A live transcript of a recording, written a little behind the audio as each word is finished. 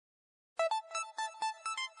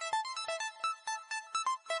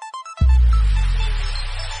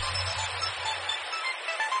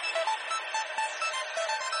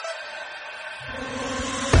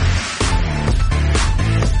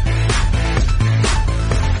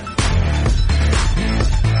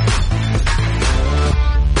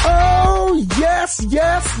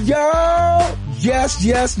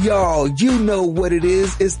Yes, y'all. You know what it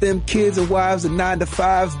is. It's them kids and wives and 9 to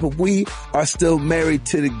 5s, but we are still married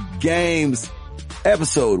to the games.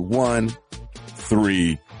 Episode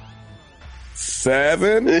 137.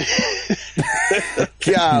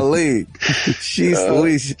 Golly. She's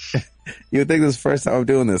you would think this is the first time I'm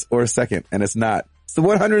doing this, or second, and it's not. It's the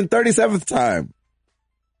 137th time.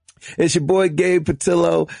 It's your boy Gabe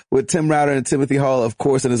Patillo with Tim Router and Timothy Hall, of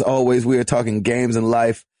course, and as always, we are talking games and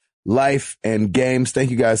life and games.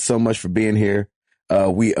 Thank you guys so much for being here.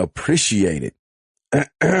 We appreciate it.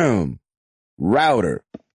 Router.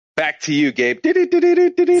 Back to you, Gabe.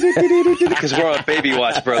 Because we're on baby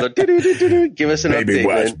watch, brother. Give us an baby update,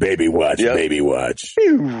 watch, man. baby watch, yep. Baby watch.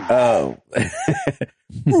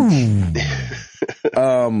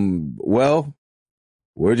 Well,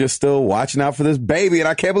 we're just still watching out for this baby, and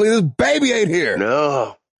I can't believe this baby ain't here.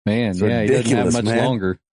 No, man. It's yeah, he doesn't have much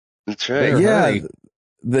longer. That's right. Yeah,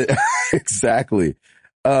 exactly.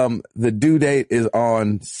 The due date is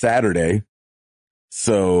on Saturday.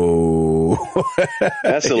 So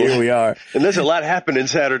here we are. And there's a lot happening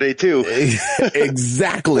Saturday too.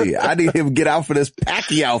 Exactly. I need him to get out for this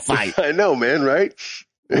Pacquiao fight. I know, man, right?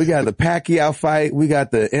 We got the Pacquiao fight. We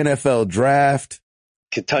got the NFL draft.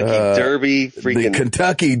 Kentucky Derby. The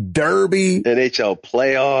Kentucky Derby. NHL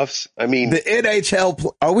playoffs. I mean. The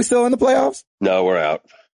NHL. Are we still in the playoffs? No, we're out.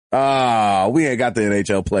 We ain't got the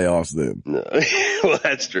NHL playoffs then. No. Well,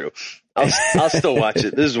 that's true. I'll still watch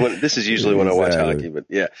it. This is usually when I watch hockey, but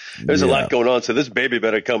yeah, there's a lot going on. So this baby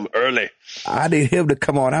better come early. I need him to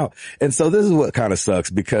come on out. And so this is what kind of sucks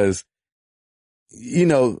because, you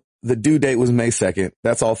know, the due date was May 2nd.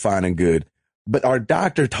 That's all fine and good. But our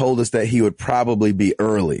doctor told us that he would probably be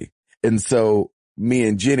early. And so me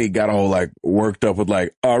and Jenny got all like worked up with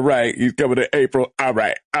like, all right, he's coming in April. All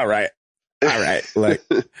right. Like,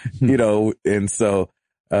 you know, and so,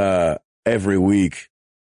 every week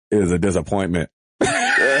is a disappointment.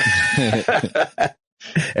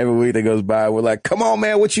 Every week that goes by, we're like, come on,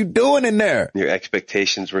 man, what you doing in there? Your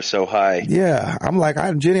expectations were so high. Yeah. I'm like,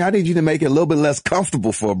 Jenny, I need you to make it a little bit less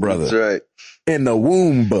comfortable for a brother. That's right. In the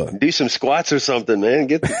womb. Do some squats or something, man.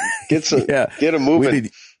 Get some, yeah. Get them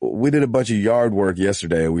moving. We did a bunch of yard work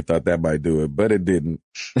yesterday and we thought that might do it, but it didn't.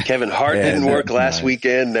 Kevin Hart didn't work last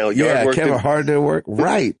weekend. Now yard work. Kevin Hart didn't work.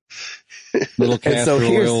 Right. Little castor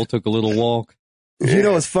oil, took a little walk. You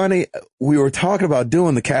know, it's funny. We were talking about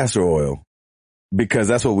doing the castor oil because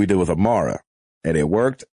that's what we did with Amara and it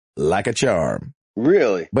worked like a charm.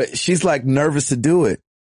 Really? But she's like nervous to do it.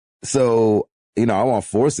 So, you know, I won't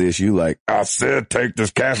force the issue. Like I said, take this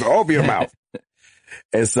castor over your mouth.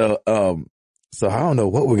 And so, so I don't know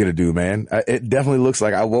what we're going to do, man. It definitely looks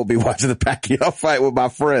like I won't be watching the Pacquiao fight with my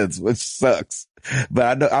friends, which sucks.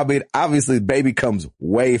 But I mean, obviously baby comes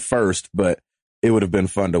way first, but it would have been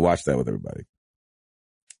fun to watch that with everybody.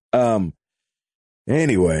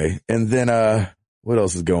 Anyway, and then, what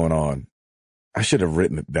else is going on? I should have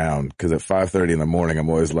written it down because at 5:30 in the morning, I'm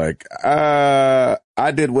always like, I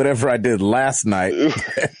did whatever I did last night.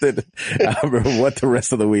 I remember what the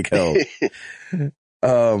rest of the week held.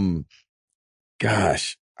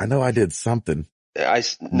 Gosh, I know I did something. I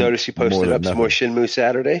noticed you posted up some more Shenmue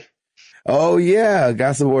Saturday. Oh yeah,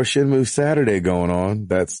 got some more Shenmue Saturday going on.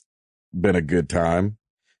 That's been a good time.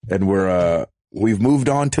 And we've moved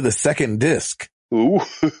on to the second disc. Ooh.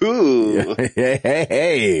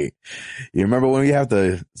 Hey. You remember when we have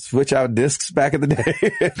to switch out discs back in the day?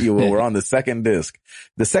 Well, we're on the second disc.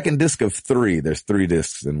 The second disc of 3. There's 3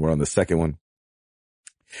 discs and we're on the second one.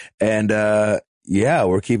 And, yeah,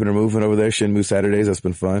 we're keeping her moving over there. Shenmue Saturdays. That's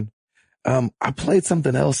been fun. I played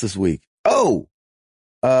something else this week.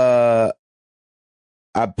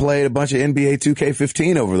 I played a bunch of NBA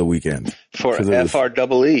 2K15 over the weekend. For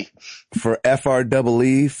FREE. For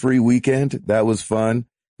FREE free weekend. That was fun.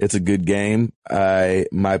 It's a good game.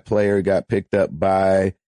 My player got picked up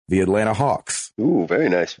by the Atlanta Hawks. Ooh, very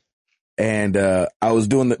nice. And, I was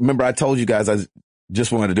doing remember I told you guys I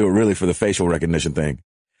just wanted to do it really for the facial recognition thing.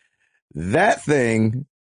 That thing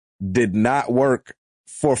did not work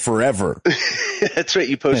for forever. That's right.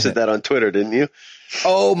 You posted that on Twitter, didn't you?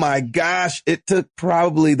 Oh my gosh. It took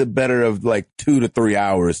probably the better of like 2 to 3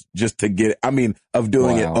 hours just to get, of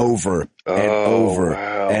doing it over and over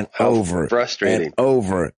and over. Frustrating. And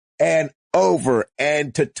over and over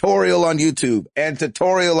and tutorial on YouTube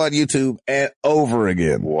and over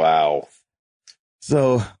again. Wow.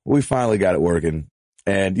 So we finally got it working.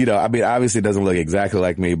 And, you know, obviously it doesn't look exactly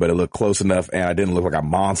like me, but it looked close enough and I didn't look like a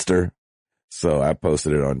monster. So I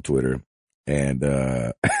posted it on Twitter and,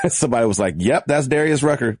 somebody was like, yep, that's Darius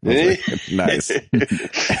Rucker. Like, nice. You're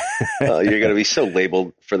going to be so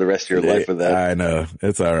labeled for the rest of your life with that. I know.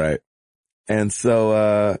 It's all right. And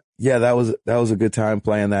so, yeah, that was a good time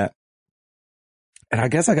playing that. And I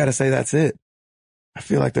guess I got to say that's it. I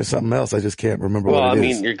feel like there's something else. I just can't remember what it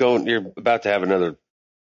is. You're about to have another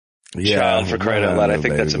child, for crying out loud. I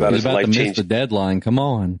think that's about as life changing. Miss the deadline. Come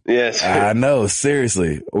on. Yes. I know.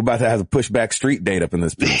 Seriously. We're about to have to push back street date up in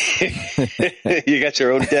this piece. You got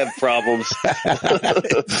your own dev problems.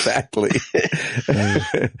 Exactly.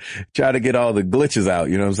 Try to get all the glitches out.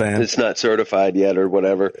 You know what I'm saying? It's not certified yet or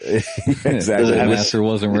whatever. Exactly. The Goldmaster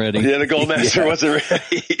wasn't ready. Yeah, the Goldmaster wasn't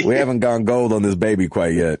ready. We haven't gone gold on this baby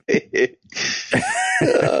quite yet.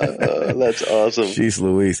 That's awesome. Jeez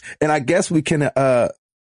Louise. And I guess we can,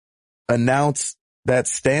 announce that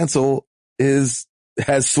Stancil has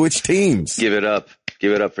switched teams. Give it up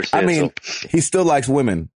for Stancil. I mean, he still likes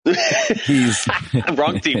women. He's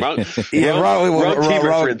wrong team. Wrong team reference. Yeah, wrong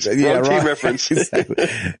team reference. Exactly.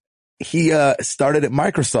 He started at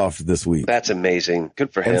Microsoft this week. That's amazing.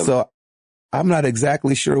 Good for him. And so I'm not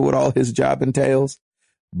exactly sure what all his job entails,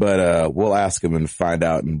 but we'll ask him and find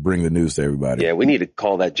out and bring the news to everybody. Yeah, we need to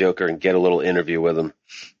call that joker and get a little interview with him.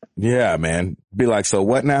 Yeah, man. Be like, so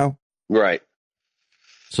what now? Right.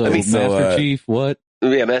 So, Master Chief, what?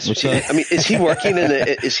 Yeah, Master Chief. I mean, is he working in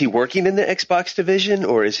the Xbox division,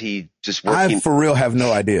 or is he just working? I for real have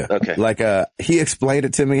no idea. Okay. Like, he explained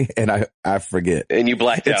it to me and I forget. And you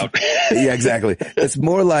blacked out. Yeah, exactly. It's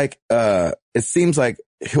more like, it seems like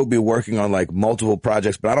he'll be working on like multiple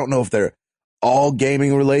projects, but I don't know if they're all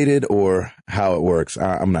gaming related or how it works.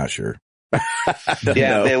 I'm not sure.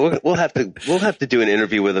 Yeah, man, we'll have to do an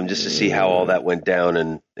interview with him just to see how all that went down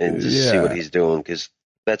and just see what he's doing, because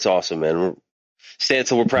that's awesome, man.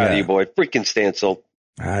 Stancil, we're proud of you, boy. Freaking Stancil.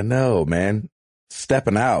 I know, man.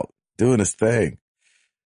 Stepping out, doing his thing.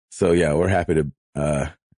 So yeah, we're happy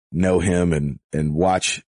to know him and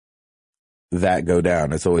watch that go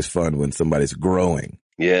down. It's always fun when somebody's growing.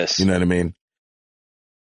 Yes. You know what I mean?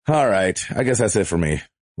 All right. I guess that's it for me.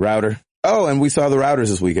 Router. Oh, and we saw the Routers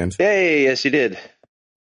this weekend. Hey, yes, you did.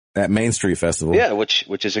 At Main Street Festival. Yeah, which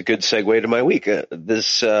is a good segue to my week.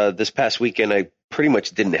 This past weekend, I pretty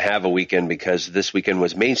much didn't have a weekend because this weekend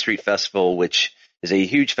was Main Street Festival, which is a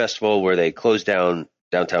huge festival where they close down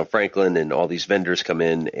downtown Franklin and all these vendors come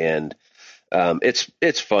in, and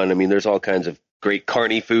it's fun. I mean, there's all kinds of great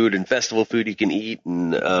carny food and festival food you can eat,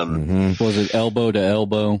 and was it elbow to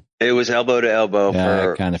elbow? It was elbow to elbow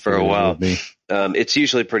for a while. It's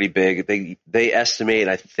usually pretty big. They estimate,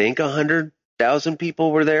 I think, 100,000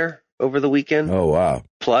 people were there over the weekend. Oh wow!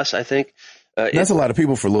 Plus, I think that's a lot of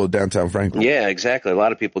people for little downtown Franklin. Yeah, exactly. A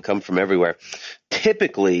lot of people come from everywhere.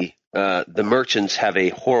 Typically, the merchants have a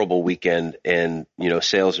horrible weekend, and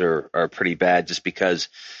sales are pretty bad just because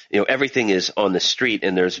everything is on the street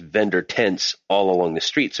and there's vendor tents all along the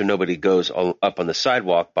street, so nobody goes up on the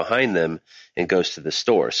sidewalk behind them and goes to the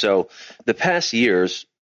store. So the past years,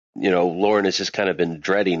 Lauren has just kind of been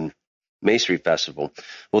dreading Main Street Festival.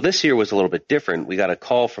 Well, this year was a little bit different. We got a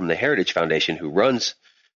call from the Heritage Foundation, who runs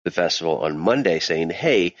the festival, on Monday saying,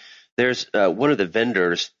 hey, there's one of the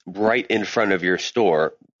vendors right in front of your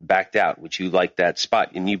store backed out. Would you like that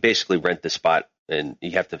spot? And you basically rent the spot and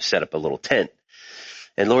you have to set up a little tent.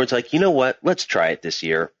 And Lauren's like, you know what? Let's try it this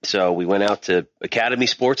year. So we went out to Academy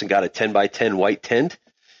Sports and got a 10x10 white tent.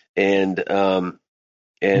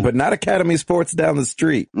 But not Academy Sports down the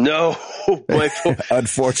street. No,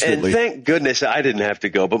 unfortunately. And thank goodness I didn't have to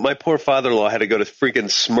go. But my poor father-in-law had to go to freaking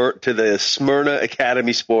the Smyrna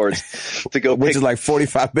Academy Sports to go, which is like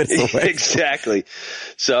 45 minutes away. Exactly.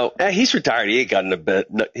 So he's retired. He ain't got in a bed.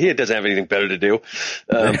 No, he doesn't have anything better to do.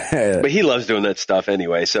 But he loves doing that stuff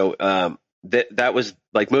anyway. So that was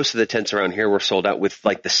like, most of the tents around here were sold out with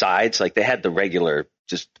like the sides. Like they had the regular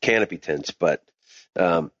just canopy tents, but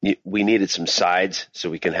we needed some sides so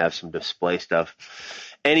we can have some display stuff.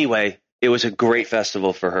 Anyway, it was a great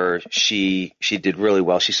festival for her. She did really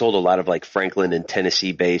well. She sold a lot of like Franklin and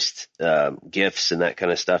Tennessee based gifts and that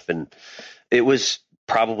kind of stuff. And it was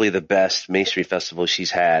probably the best Main Street Festival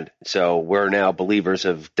she's had. So we're now believers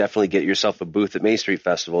of definitely get yourself a booth at Main Street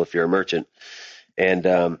Festival if you're a merchant.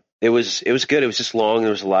 And it was good. It was just long.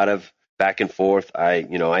 There was a lot of back and forth. I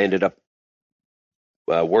ended up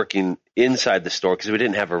working inside the store because we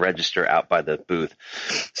didn't have a register out by the booth.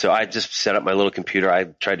 So I just set up my little computer. I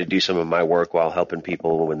tried to do some of my work while helping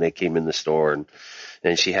people when they came in the store.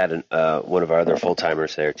 And she had one of our other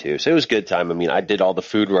full-timers there too. So it was a good time. I mean, I did all the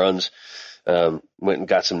food runs, went and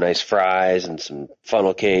got some nice fries and some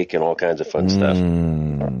funnel cake and all kinds of fun stuff.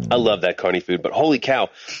 I love that carny food, but holy cow,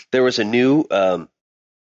 there was a new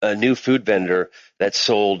food vendor that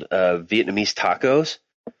sold Vietnamese tacos,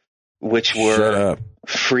 which were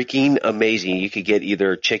freaking amazing. You could get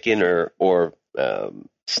either chicken or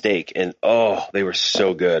steak, and they were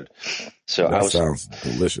so good. So that sounds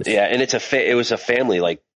delicious. Yeah, and it was a family,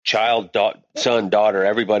 like son, daughter,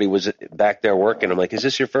 everybody was back there working. I'm like, is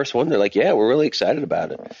this your first one? They're like, yeah, we're really excited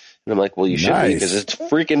about it. And I'm like, well, you should be, because it's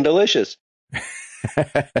freaking delicious.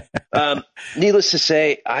 Needless to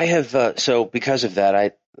say, I have so because of that,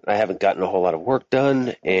 I haven't gotten a whole lot of work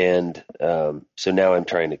done, and so now I'm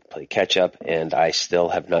trying to play catch up, and I still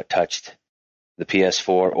have not touched the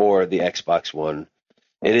PS4 or the Xbox One.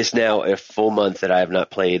 It is now a full month that I have not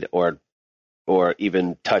played or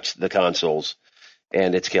even touched the consoles,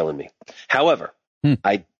 and it's killing me. However,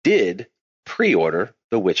 I did pre-order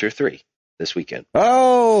The Witcher 3 this weekend.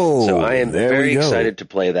 Oh, so I am very excited to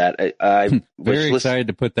play that. I very excited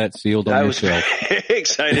to put that sealed on your shelf. I was very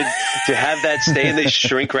excited to have that stay in the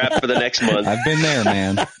shrink wrap for the next month. I've been there,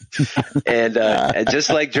 man. And just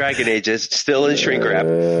like Dragon Age, it's still in shrink wrap.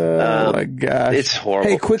 Oh my gosh, it's horrible.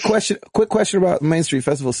 Hey, quick question about Main Street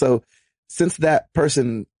Festival. So since that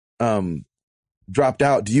person dropped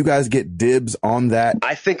out, do you guys get dibs on that?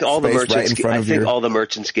 I think all the merchants. All the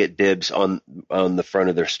merchants get dibs on the front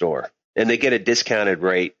of their store. And they get a discounted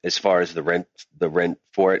rate as far as the rent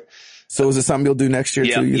for it. So is it something you'll do next year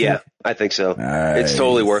too? Yeah, I think so. Nice. It's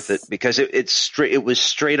totally worth it, because it was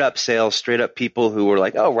straight up sales, straight up people who were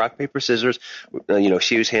like, oh, rock, paper, scissors.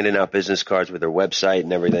 She was handing out business cards with her website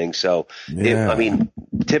and everything. So,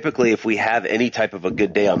 typically if we have any type of a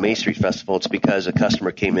good day on Main Street Festival, it's because a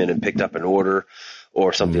customer came in and picked up an order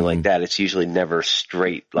or something like that. It's usually never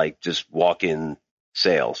straight, like just walk-in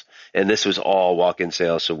sales, and this was all walk-in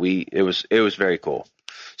sales, so it was very cool.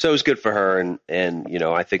 So it was good for her, and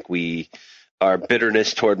I think our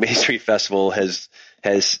bitterness toward Main Street Festival has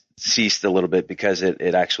ceased a little bit, because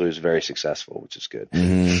it actually was very successful, which is good.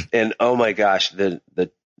 And oh my gosh,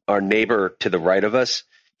 our neighbor to the right of us,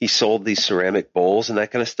 he sold these ceramic bowls and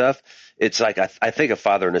that kind of stuff. It's like I think a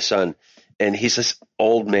father and a son, and he's this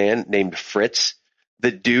old man named Fritz. The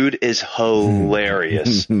dude is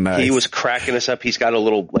hilarious. Nice. He was cracking us up. He's got a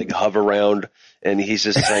little like hover round, and he's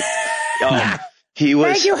just like, he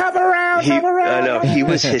was. Thank you, hover round. I know, he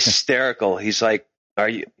was hysterical. He's like, are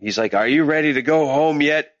you ready to go home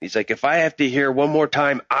yet? He's like, if I have to hear one more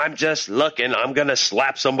time, I'm just looking, I'm gonna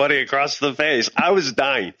slap somebody across the face. I was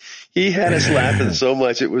dying. He had us laughing so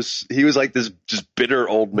much. He was like this just bitter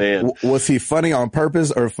old man. Was he funny on purpose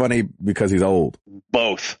or funny because he's old?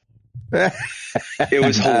 Both. It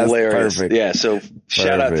was hilarious. Perfect. Yeah. So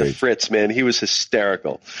shout out to Fritz, man. He was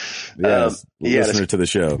hysterical. Yes. Listener to the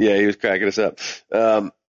show. Yeah. He was cracking us up.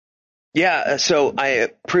 So I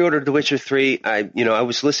pre-ordered The Witcher 3. I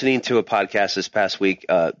was listening to a podcast this past week.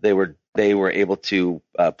 They were able to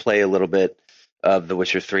play a little bit of The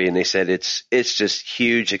Witcher 3, and they said it's just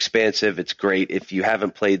huge, expansive. It's great. If you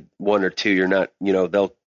haven't played 1 or 2, you're not,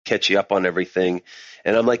 they'll catch you up on everything.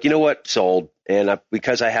 And I'm like, you know what? Sold. And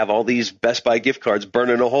because I have all these Best Buy gift cards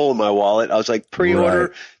burning a hole in my wallet, I was like,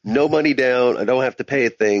 pre-order, no money down. I don't have to pay a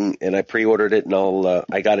thing. And I pre-ordered it, and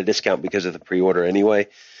I got a discount because of the pre-order anyway.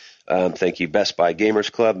 Thank you, Best Buy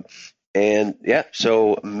Gamers Club. And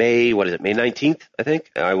so May 19th, I think,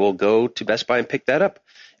 I will go to Best Buy and pick that up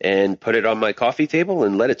and put it on my coffee table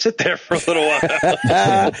and let it sit there for a little while.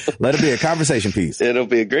 Let it be a conversation piece. It'll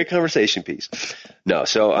be a great conversation piece. No,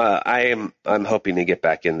 so I'm hoping to get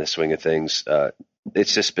back in the swing of things.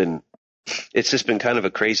 It's just been kind of a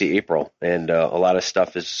crazy April, and a lot of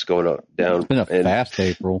stuff is going down. It's been a fast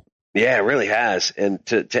April. Yeah, it really has. And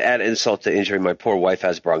to add insult to injury, my poor wife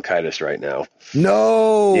has bronchitis right now.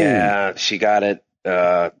 No. Yeah, she got it.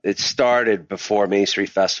 It started before Main Street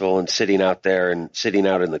Festival, and sitting out in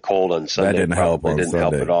the cold on Sunday. That didn't help. Didn't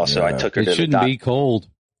help at all. So I took her to the doctor. It shouldn't be cold.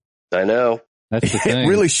 I know. That's the thing. It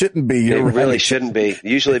really shouldn't be. It really shouldn't be.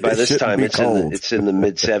 Usually by this time it's in the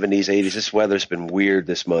mid 70s, 80s. This weather's been weird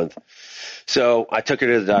this month. So I took her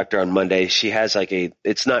to the doctor on Monday. She has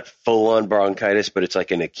it's not full on bronchitis, but it's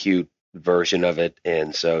like an acute version of it.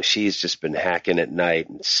 And so she's just been hacking at night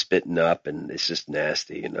and spitting up, and it's just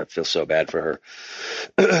nasty. And I feel so bad for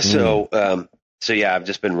her. So I've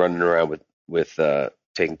just been running around with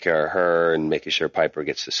taking care of her and making sure Piper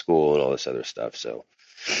gets to school and all this other stuff. So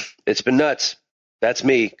it's been nuts. That's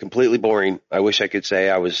me, completely boring. I wish I could say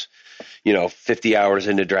I was, 50 hours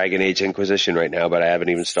into Dragon Age Inquisition right now, but I haven't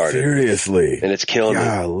even started. Seriously. And it's killing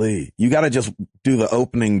me. You got to just do the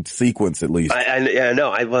opening sequence at least. I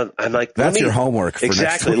know. I'm like, that's your homework for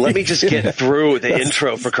exactly. Next week. Let me just get through the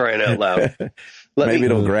intro, for crying out loud. Maybe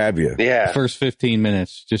it'll grab you. Yeah. First 15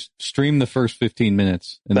 minutes. Just stream the first 15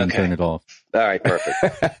 minutes and then turn it off. All right.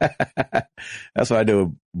 Perfect. That's what I do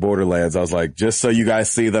with Borderlands. I was like, just so you guys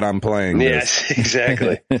see that I'm playing. Yes,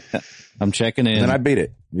 exactly. I'm checking in. And I beat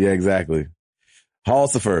it. Yeah, exactly.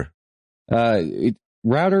 Halsifer.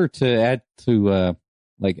 Router, to add to,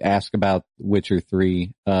 ask about Witcher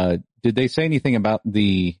 3, did they say anything about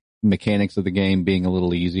the mechanics of the game being a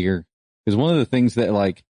little easier? Because one of the things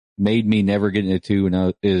that made me never get into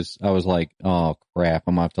 2 is I was like, oh crap,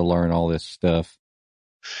 I'm gonna have to learn all this stuff.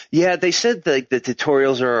 Yeah, they said the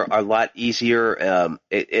tutorials are a lot easier.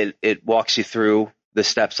 It walks you through the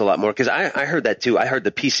steps a lot more. Because I heard that too. I heard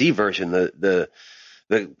the PC version, the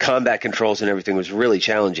combat controls and everything was really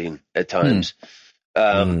challenging at times.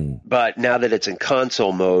 But now that it's in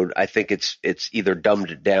console mode, I think it's either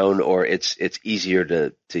dumbed down or it's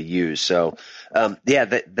easier to use. So,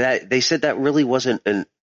 that they said that really wasn't an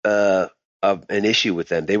issue with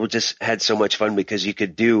them. They were just had so much fun because you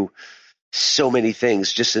could do so many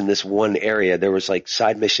things just in this one area. There was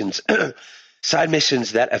side missions, side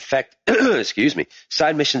missions that affect,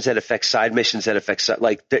 side missions that affect side missions that affect,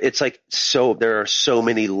 so there are so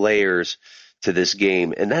many layers to this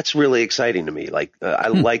game, and that's really exciting to me. I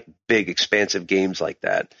like big, expansive games like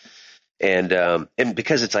that, and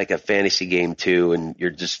because it's a fantasy game too, and you're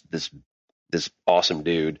just this awesome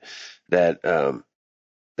dude that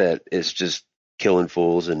is just killing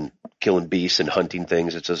fools and killing beasts and hunting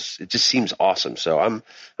things. It just seems awesome. So I'm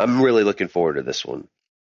really looking forward to this one.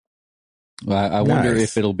 Well, I wonder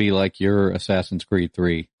if it'll be like your Assassin's Creed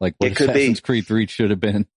 3, what Assassin's Creed 3 should have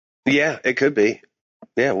been. Yeah, it could be.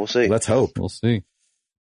 Yeah, we'll see. Let's hope. We'll see.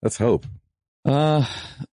 Let's hope.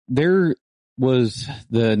 There was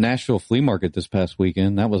the Nashville Flea Market this past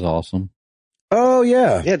weekend. That was awesome. Oh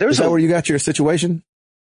yeah. Yeah, Is that where you got your situation?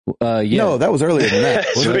 Yeah. No, that was earlier than that.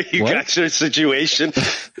 So you got your situation.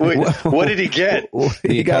 What did he get?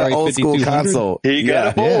 He got an old school console. He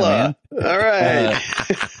got a Bola. All right.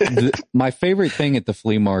 My favorite thing at the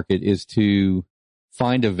flea market is to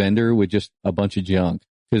find a vendor with just a bunch of junk.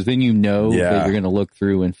 Because then that you're going to look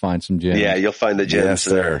through and find some gems. Yeah, you'll find the gems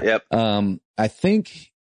there. Yep. I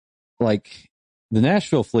think the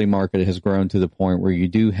Nashville Flea Market has grown to the point where you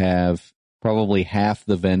do have probably half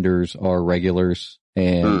the vendors are regulars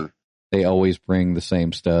and they always bring the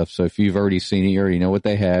same stuff. So if you've already seen it, you already know what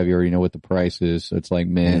they have. You already know what the price is. So it's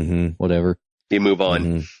whatever. You move on.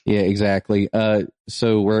 Mm-hmm. Yeah, exactly.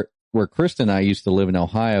 So where Krista and I used to live in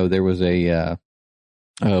Ohio, there was a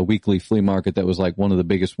weekly flea market that was one of the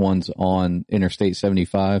biggest ones on Interstate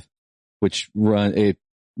 75, which a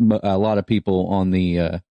lot of people on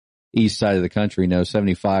the east side of the country know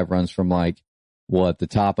 75 runs from the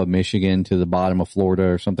top of Michigan to the bottom of Florida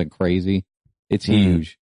or something crazy. It's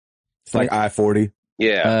huge. It's like I-40.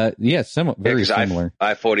 Yeah. Yeah, very similar.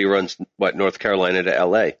 I-40 runs North Carolina to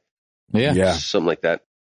LA. Yeah. Something like that.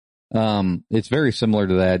 It's very similar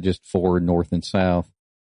to that, just forward north and south.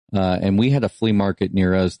 And we had a flea market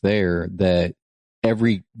near us there that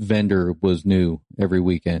every vendor was new every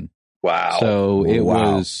weekend. Wow. So it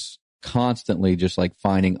was constantly just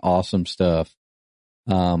finding awesome stuff.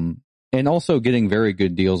 And also getting very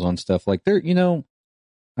good deals on stuff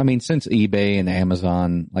since eBay and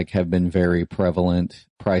Amazon have been very prevalent,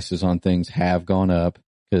 prices on things have gone up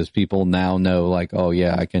because people now know oh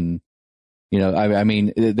yeah, I can,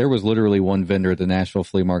 there was literally one vendor at the Nashville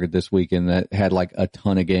Flea Market this weekend that had a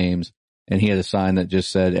ton of games, and he had a sign that just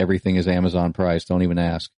said everything is Amazon price. Don't even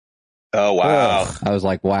ask. Oh wow! I was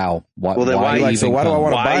like, wow. Why do I want to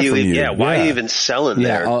buy from you? Yeah, why are you even selling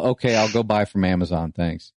there? Okay, I'll go buy from Amazon.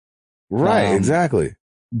 Thanks. Right, exactly.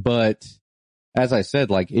 But as I said,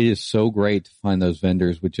 it is so great to find those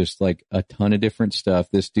vendors with just a ton of different stuff.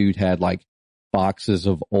 This dude had boxes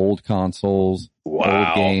of old consoles,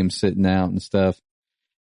 old games sitting out and stuff.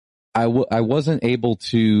 I wasn't able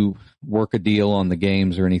to work a deal on the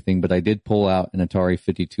games or anything, but I did pull out an Atari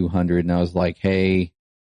 5200 and I was like, hey,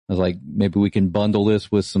 maybe we can bundle this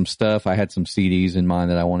with some stuff. I had some CDs in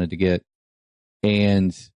mind that I wanted to get.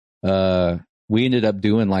 And, we ended up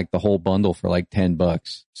doing the whole bundle for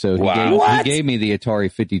 $10. So he gave me the Atari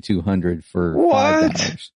 5200 for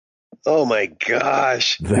 $5. Oh my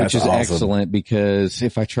gosh. Which is awesome. Excellent because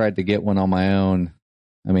if I tried to get one on my own,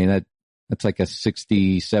 that's a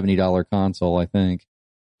 $60, $70 console, I think.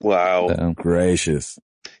 Wow. So, gracious.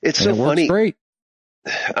 It's so funny. Great.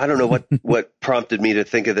 I don't know what prompted me to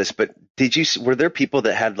think of this, but were there people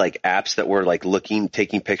that had apps that were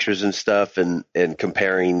taking pictures and stuff and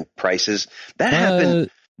comparing prices? That happened.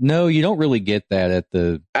 No, you don't really get that at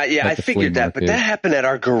the. I figured that, but that happened at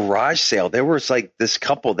our garage sale. There was this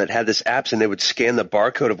couple that had this apps and they would scan the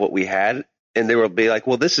barcode of what we had and they would be like,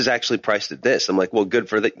 well, this is actually priced at this. I'm like, well, good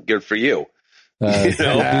for you. Dude,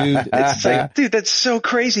 it's dude, that's so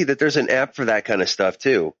crazy that there's an app for that kind of stuff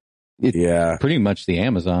too. It's pretty much the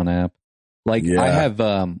Amazon app. I have,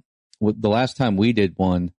 the last time we did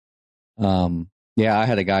one, Yeah, I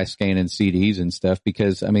had a guy scanning CDs and stuff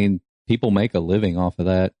because, I mean, people make a living off of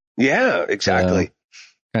that. Yeah, exactly.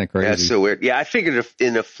 Kind of crazy. That's so weird. Yeah, I figured if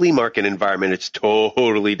in a flea market environment, it's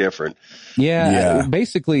totally different. Yeah.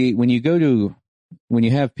 Basically, when you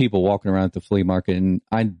have people walking around at the flea market, and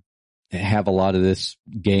I have a lot of this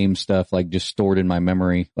game stuff like just stored in my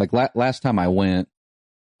memory. Like last time I went,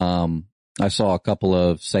 I saw a couple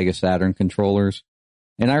of Sega Saturn controllers,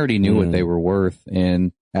 and I already knew what they were worth,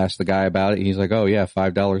 and asked the guy about it. He's like, "Oh yeah,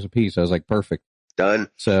 $5 a piece." I was like, "Perfect, done."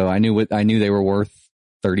 So I knew they were worth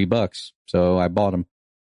 $30, so I bought them.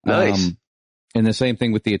 Nice. And the same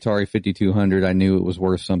thing with the Atari 5200. I knew it was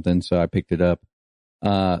worth something, so I picked it up.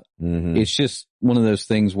 It's just one of those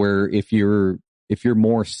things where if you're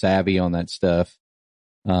more savvy on that stuff,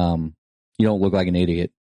 you don't look like an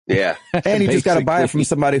idiot. Yeah. And you just got to buy it from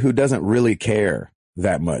somebody who doesn't really care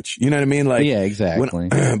that much. You know what I mean? Like, yeah, exactly.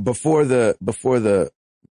 Before the,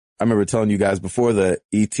 I remember telling you guys before the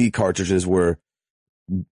ET cartridges were,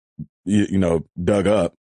 dug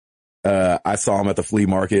up, I saw them at the flea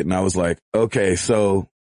market and I was like, okay, so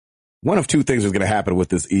one of two things is going to happen with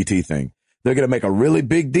this ET thing. They're going to make a really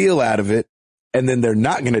big deal out of it, and then they're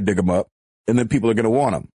not going to dig them up, and then people are going to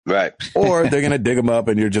want them. Right. Or they're going to dig them up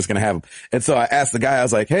and you're just going to have them. And so I asked the guy, I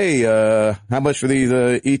was like, hey, how much for these,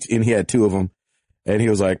 ET? And he had two of them. And he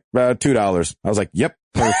was like, $2. I was like, yep,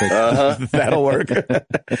 perfect. That'll work.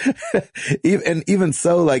 even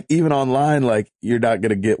so, like, even online, like, you're not going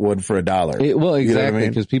to get one for $1. Well, exactly. You know what I mean?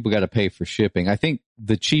 Because people got to pay for shipping. I think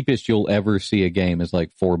the cheapest you'll ever see a game is like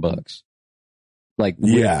 $4. Like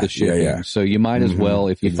with the shipping. Yeah. So you might as well,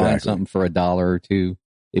 if you find something for $1 or $2,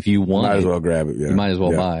 if you want might as well grab it. Yeah. You might as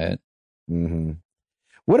well buy it. Mm-hmm.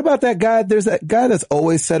 What about that guy? There's that guy that's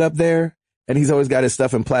always set up there and he's always got his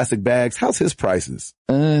stuff in plastic bags. How's his prices?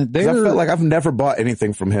 I felt like I've never bought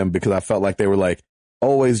anything from him because I felt like they were like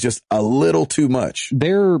always just a little too much.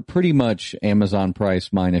 They're pretty much Amazon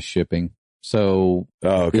price minus shipping. So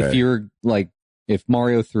if you're like, if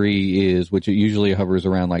Mario 3 is, which it usually hovers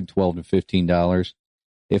around like $12 to $15.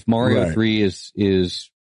 If Mario 3 is,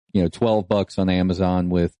 $12 on Amazon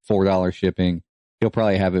with $4 shipping, he'll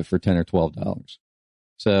probably have it for $10 or $12.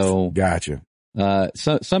 So gotcha.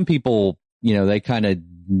 So some people, they kind of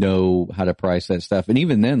know how to price that stuff. And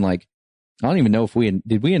even then, like, I don't even know if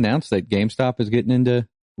did we announce that GameStop is getting into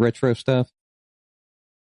retro stuff?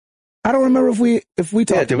 I don't remember if we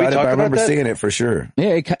talked about it, but I remember seeing it for sure.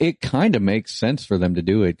 Yeah, it kind of makes sense for them to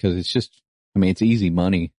do it because it's just, it's easy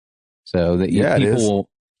money. So that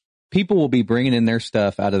people will be bringing in their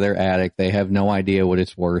stuff out of their attic. They have no idea what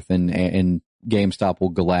it's worth, and GameStop will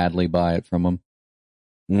gladly buy it from them.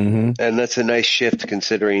 Mm-hmm. And that's a nice shift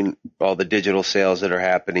considering all the digital sales that are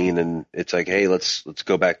happening. And it's like, hey, let's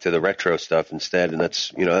go back to the retro stuff instead. And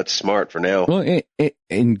that's smart for now. Well,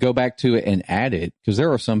 and go back to it and add it, because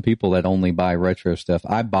there are some people that only buy retro stuff.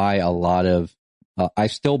 I buy a lot of, I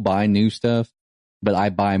still buy new stuff, but I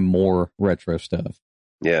buy more retro stuff.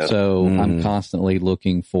 Yeah. So I'm constantly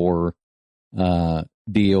looking for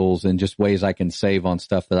deals and just ways I can save on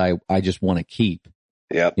stuff that I just want to keep.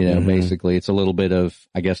 Yeah. Basically it's a little bit of,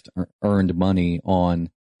 I guess, earned money on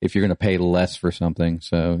if you're going to pay less for something.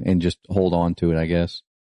 So, and just hold on to it, I guess.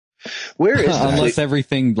 Where is unless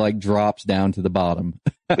everything like drops down to the bottom.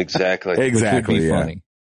 Exactly. Which would be funny.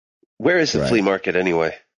 Where is the flea market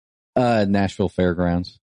anyway? Nashville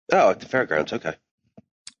Fairgrounds. Oh, at the fairgrounds. Okay.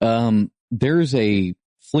 There's a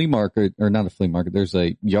flea market, or not a flea market. There's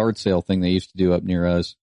a yard sale thing they used to do up near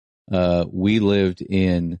us. We lived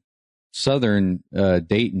in southern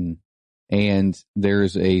Dayton, and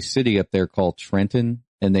there's a city up there called Trenton,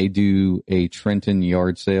 and they do a Trenton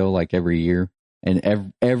yard sale like every year,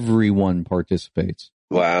 and everyone participates.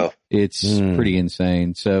 Wow. It's pretty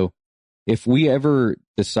insane. So if we ever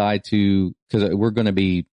decide to, because we're going to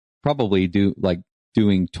be probably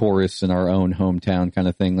doing tourists in our own hometown kind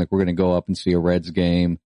of thing, like we're going to go up and see a Reds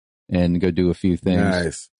game and go do a few things.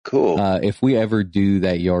 Nice. Cool. If we ever do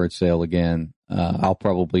that yard sale again, I'll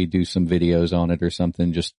probably do some videos on it or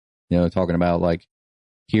something, just, talking about like,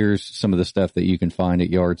 here's some of the stuff that you can find at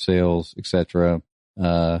yard sales, etc.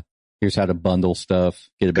 Here's how to bundle stuff,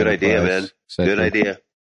 get a good idea, price, man. Good idea.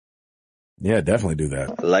 Yeah, definitely do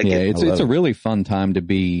that. I like it. It's a really fun time to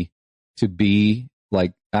be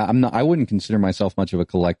like, I wouldn't consider myself much of a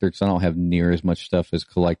collector because I don't have near as much stuff as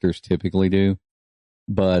collectors typically do.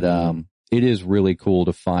 But it is really cool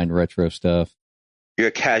to find retro stuff. You're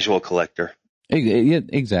a casual collector.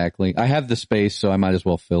 Exactly. I have the space, so I might as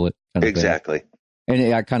well fill it. Exactly.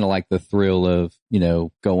 And I kind of like the thrill of,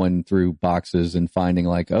 going through boxes and finding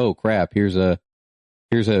like, oh crap, here's a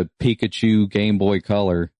Pikachu Game Boy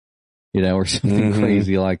Color. or something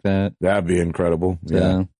crazy like that. That'd be incredible.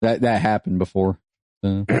 So that happened before.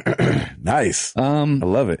 So. Nice. I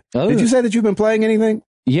love it. Did you say that you've been playing anything?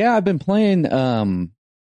 Yeah, I've been playing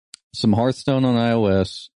some Hearthstone on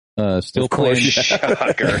iOS. Still playing.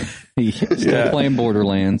 Shocker. Still playing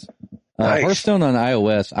Borderlands. Nice. Hearthstone on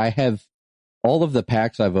iOS. I have all of the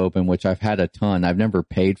packs I've opened, which I've had a ton. I've never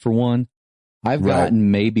paid for one. I've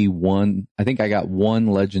gotten maybe one. I think I got one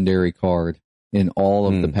legendary card in all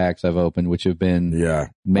of the packs I've opened, which have been a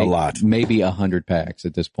lot, maybe 100 packs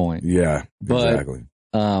at this point. Yeah, exactly.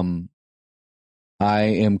 But I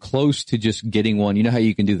am close to just getting one. You know how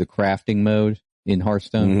you can do the crafting mode in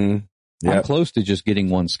Hearthstone? Yep. I'm close to just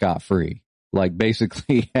getting one scot-free. Like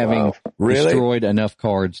basically having destroyed enough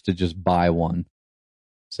cards to just buy one.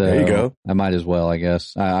 So there you go. I might as well, I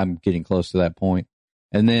guess. I'm getting close to that point.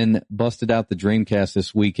 And then busted out the Dreamcast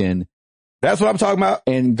this weekend. That's what I'm talking about.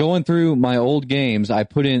 And going through my old games, I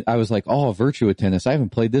was like, Virtua Tennis. I haven't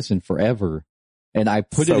played this in forever. And I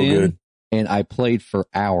put it in and I played for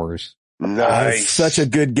hours. Nice. It's such a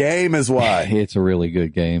good game is why. It's a really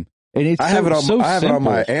good game. And it's I have it on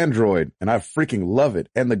my Android and I freaking love it.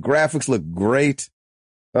 And the graphics look great.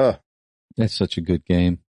 That's such a good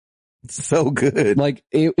game. It's so good. Like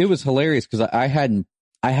it was hilarious because I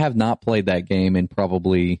have not played that game in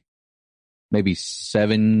probably maybe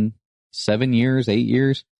 7 years, 8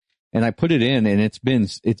 years. And I put it in and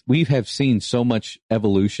we have seen so much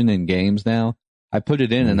evolution in games now. I put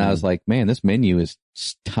it in and I was like, man, this menu is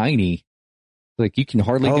tiny. Like you can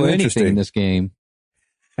hardly do anything in this game.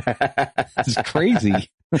 It's crazy.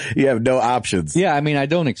 You have no options. Yeah. I mean, I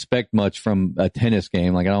don't expect much from a tennis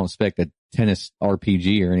game. Like I don't expect a tennis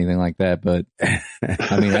RPG or anything like that, but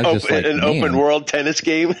I mean, I was just like, open world tennis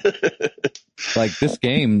game. Like this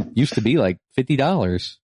game used to be like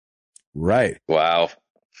 $50. Right. Wow.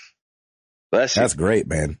 That's great,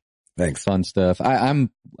 man. Thanks. Fun stuff. I'm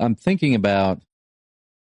thinking about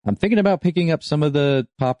picking up some of the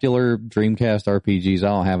popular Dreamcast RPGs. I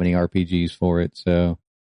don't have any RPGs for it, so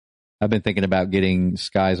I've been thinking about getting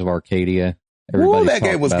Skies of Arcadia. That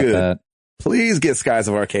game was good. That. Please get Skies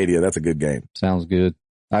of Arcadia. That's a good game. Sounds good.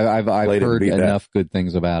 I've heard enough good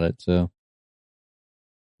things about it. So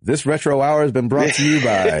this Retro Hour has been brought to you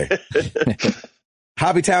by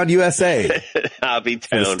Hobbytown USA. Hobbytown.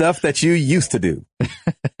 The stuff that you used to do.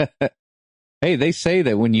 Hey, they say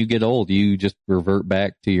that when you get old, you just revert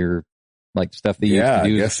back to your like stuff that you used to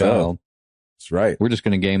do as a child. That's right. We're just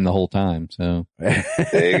going to game the whole time. So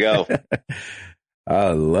there you go. I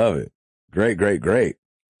love it. Great.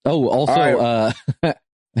 Oh, also,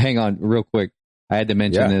 hang on real quick. I had to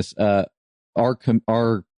mention this. Our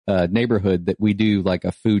neighborhood that we do like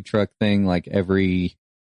a food truck thing, like every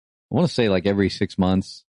 6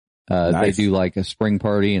 months. Nice. They do like a spring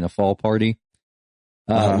party and a fall party.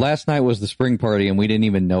 Last night was the spring party and we didn't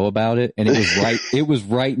even know about it. And it was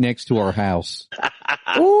right next to our house.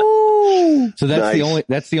 Ooh, so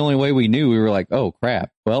that's the only way we knew. We were like, oh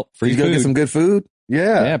crap. Well, free food. You go get some good food?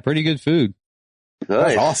 Yeah. Yeah, pretty good food. Nice.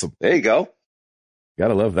 That's awesome. There you go.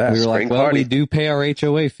 Gotta love that. We were spring like, well, party. we do pay our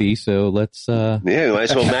HOA fee, so let's, yeah, we might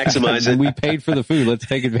as well maximize it. We paid for the food. Let's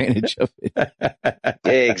take advantage of it.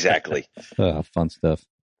 Exactly. Fun stuff.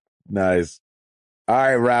 Nice. All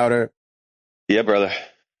right, Router. Yeah, brother.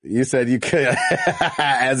 You said you could,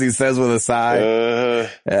 as he says with a sigh.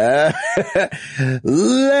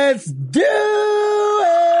 Let's do it!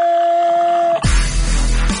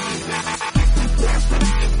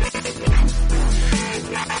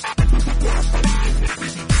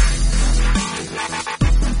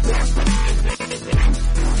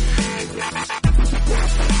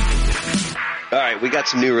 All right, we got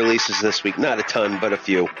some new releases this week. Not a ton, but a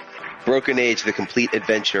few. Broken Age, The Complete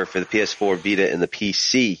Adventure for the PS4, Vita, and the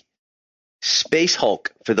PC. Space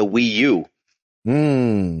Hulk for the Wii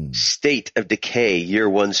U. State of Decay, Year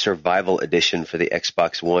One Survival Edition for the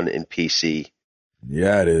Xbox One and PC.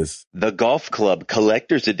 Yeah, it is. The Golf Club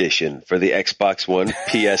Collector's Edition for the Xbox One,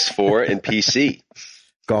 PS4, and PC.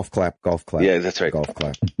 Golf clap. Yeah, that's right. Golf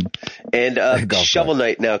clap. And Shovel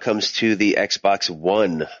Knight now comes to the Xbox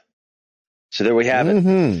One. So there we have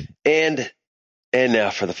it. And now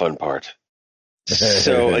for the fun part.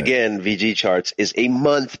 So again, VG Charts is a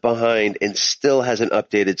month behind and still hasn't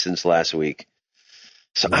updated since last week.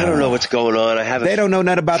 So I don't know what's going on. They don't know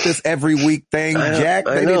nothing about this every week thing, Jack.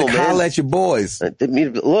 They need to holler at your boys.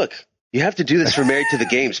 Look, you have to do this for Married to the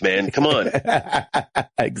Games, man. Come on.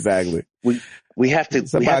 Exactly. We have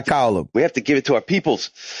to. Call them. We have to give it to our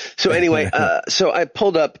peoples. So anyway, so I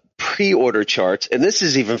pulled up pre-order charts, and this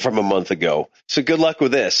is even from a month ago. So good luck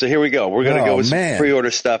with this. So here we go. We're going to go with some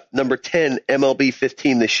pre-order stuff. Number 10, MLB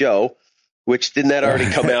 15, The Show. which didn't that already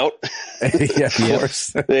come out? Yeah, of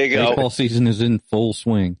course. There you go. Baseball season is in full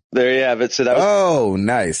swing. There you have it. So that was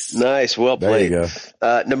nice. Nice. Well played. There you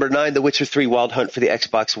go. Number 9, The Witcher 3 Wild Hunt for the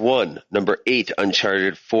Xbox One. Number 8,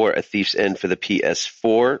 Uncharted 4 A Thief's End for the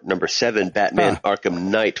PS4. Number 7, Batman Arkham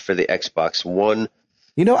Knight for the Xbox One.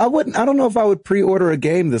 You know, I don't know if I would pre-order a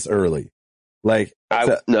game this early. Like, I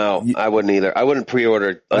wouldn't either. I wouldn't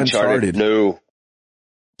pre-order Uncharted. No.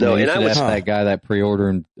 No, and I would ask that guy that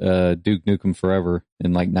pre-ordered Duke Nukem Forever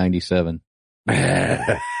in like 97.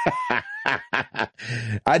 I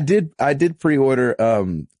did pre-order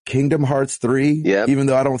Kingdom Hearts 3, even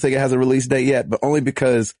though I don't think it has a release date yet, but only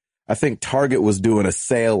because I think Target was doing a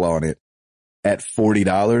sale on it at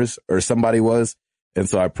 $40, or somebody was, and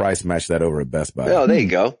so I price matched that over at Best Buy. Oh, there you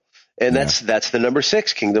go. And that's the number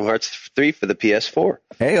 6, Kingdom Hearts 3 for the PS4.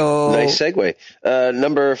 Hey-o. Nice segue.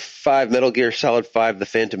 Number 5, Metal Gear Solid 5, The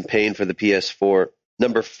Phantom Pain for the PS4.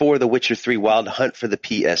 Number 4, The Witcher 3 Wild Hunt for the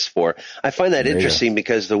PS4. I find that interesting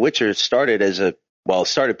because The Witcher started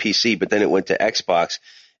started PC, but then it went to Xbox,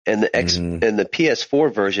 and the and the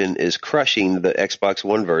PS4 version is crushing the Xbox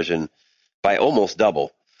One version by almost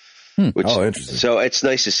double. Interesting. So it's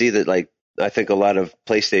nice to see that, like, I think a lot of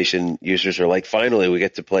PlayStation users are like, finally, we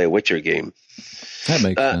get to play a Witcher game. That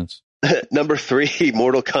makes sense. Number 3,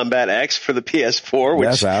 Mortal Kombat X for the PS4,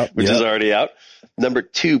 which is already out. Number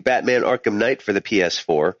 2, Batman Arkham Knight for the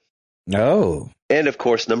PS4. Oh. And, of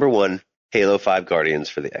course, number 1, Halo 5 Guardians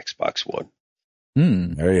for the Xbox One.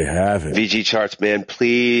 There you have it. VG charts, man,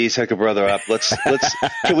 please hook a brother up.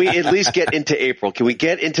 Can we at least get into April? Can we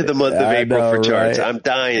get into the month of April for charts? Right? I'm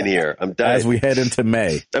dying here. I'm dying. As we head into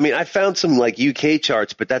May. I mean, I found some like UK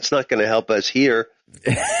charts, but that's not going to help us here.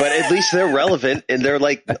 But at least they're relevant and they're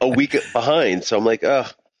like a week behind. So I'm like,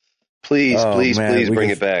 please bring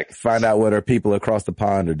it back. Find out what our people across the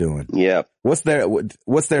pond are doing. Yeah. What's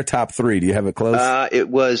their top 3? Do you have it close? It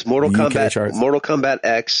was Mortal Kombat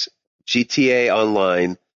X, GTA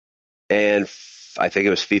Online, and I think it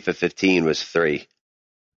was FIFA 15 was 3.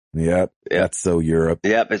 Yep. That's so Europe.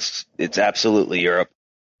 Yep. It's absolutely Europe.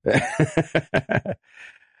 All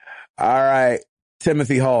right.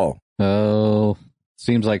 Timothy Hall. Oh,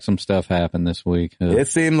 seems like some stuff happened this week. It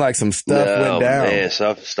seemed like some stuff went down. Man,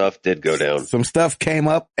 stuff did go down. Some stuff came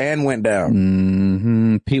up and went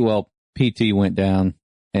down. PT went down,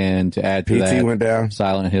 and to add to that, went down.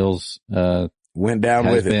 Silent Hills went down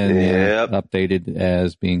with it. Updated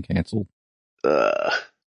as being canceled.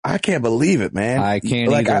 I can't believe it, man. I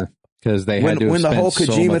can't either, because they had to have when the whole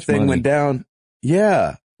Kojima thing went down.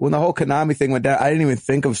 Yeah, when the whole Konami thing went down, I didn't even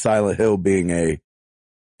think of Silent Hill being a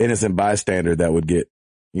innocent bystander that would get,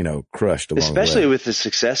 crushed along Especially the way. With the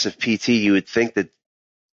success of PT, you would think that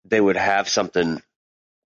they would have something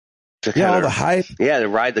to all the hype. Yeah, to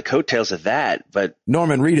ride the coattails of that. But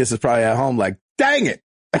Norman Reedus is probably at home like, dang it.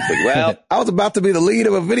 Well, I was about to be the lead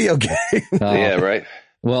of a video game. Yeah, right.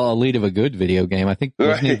 Well, a lead of a good video game. I think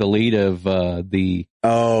wasn't he the lead of the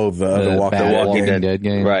Walking Dead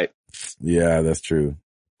game? Right. Yeah, that's true.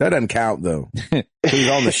 That doesn't count though. He's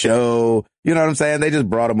on the show. You know what I'm saying? They just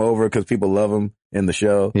brought him over because people love him in the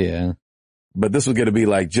show. Yeah. But this was going to be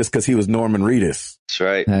like just because he was Norman Reedus. That's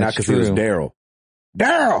right. Not because he was Daryl.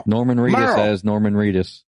 Daryl! Norman Reedus as Norman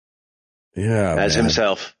Reedus. Yeah. As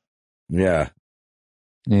himself. Yeah.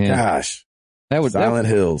 Gosh. Silent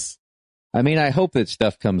Hills. I mean, I hope that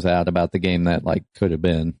stuff comes out about the game that like could have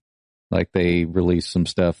been. Like they release some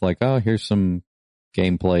stuff like, oh, here's some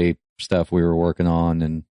gameplay stuff we were working on.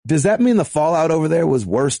 And does that mean the fallout over there was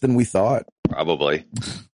worse than we thought? Probably.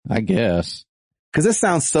 I guess. Cause this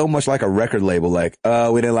sounds so much like a record label. Like,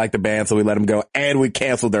 we didn't like the band, so we let them go and we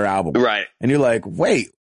canceled their album. Right. And you're like, wait,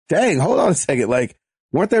 dang, hold on a second. Like,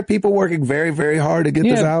 weren't there people working very, very hard to get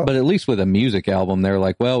this out? But at least with a music album, they're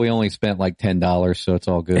like, well, we only spent like $10, so it's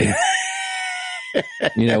all good.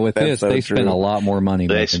 With this, they spent a lot more money.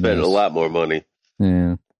 They spent a lot more money.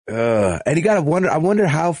 Yeah. And you gotta wonder, I wonder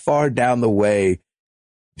how far down the way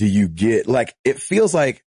do you get, like, it feels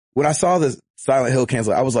like when I saw this Silent Hill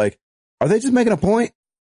cancel, I was like, are they just making a point?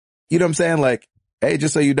 You know what I'm saying? Like, hey,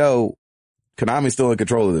 just so you know, Konami's still in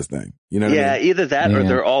control of this thing. You know what I mean? Either that or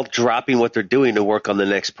they're all dropping what they're doing to work on the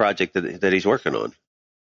next project that he's working on.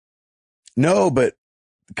 No, but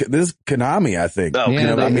this is Konami, I think. Oh,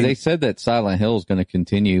 they said that Silent Hill is going to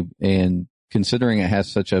continue, and considering it has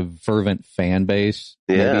such a fervent fan base,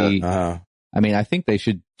 I mean, I think they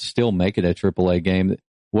should still make it a AAA game.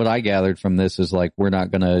 What I gathered from this is like, we're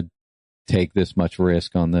not going to take this much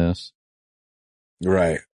risk on this.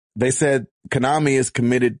 Right. They said Konami is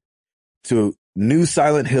committed to new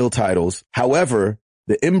Silent Hill titles. However,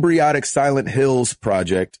 the embryonic Silent Hills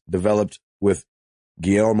project developed with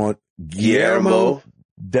Guillermo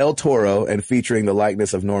del Toro and featuring the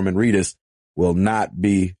likeness of Norman Reedus will not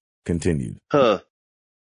be continued. Huh.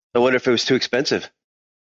 I wonder if it was too expensive.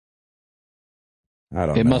 I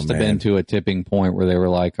don't know. It must have been to a tipping point where they were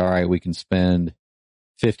like, all right, we can spend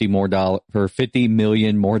 $50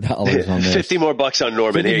 million more on this. $50 more bucks on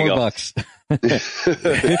Norman. Here you go. Bucks.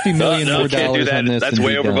 $50 million more dollars on this. That's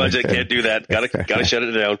way over budget. Can't do that. Gotta shut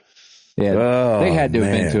it down. Yeah. They had to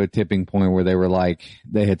have been to a tipping point where they were like,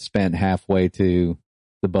 they had spent halfway to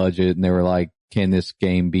the budget and they were like, can this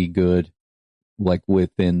game be good? Like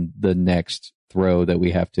within the next throw that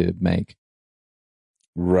we have to make.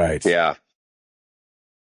 Right. Yeah.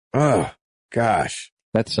 Oh, gosh.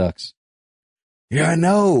 That sucks. Yeah, I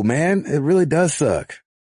know, man. It really does suck.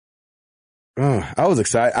 I was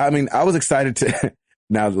excited. I mean, I was excited to,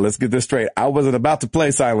 now let's get this straight. I wasn't about to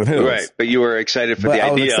play Silent Hills. Right. But you were excited for the idea of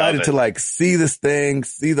it. I was excited to like see this thing,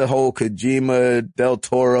 see the whole Kojima Del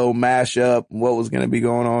Toro mashup, what was going to be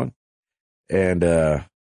going on. And,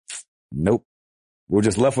 nope. We're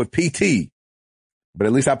just left with PT. But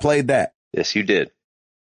at least I played that. Yes, you did.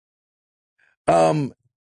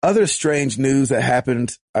 Other strange news that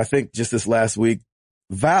happened, I think just this last week,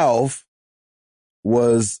 Valve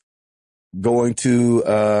was going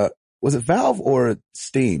to, was it Valve or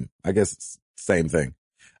Steam? I guess it's the same thing.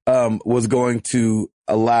 Was going to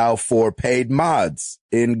allow for paid mods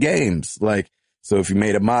in games. Like, so if you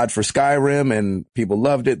made a mod for Skyrim and people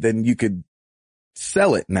loved it, then you could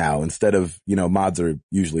sell it now instead of, mods are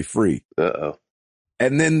usually free. Uh-oh.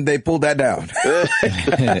 And then they pulled that down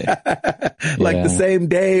like the same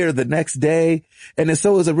day or the next day. And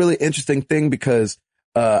so it was a really interesting thing because,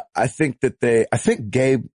 I think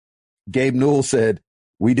Gabe Newell said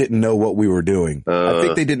we didn't know what we were doing. I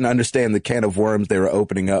think they didn't understand the can of worms they were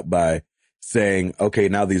opening up by saying, okay,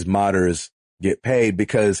 now these modders get paid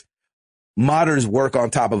because modders work on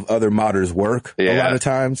top of other modders' work a lot of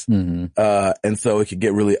times. Mm-hmm. And so it could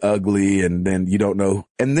get really ugly and then you don't know.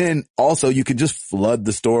 And then also you could just flood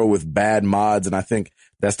the store with bad mods. And I think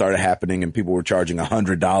that started happening and people were charging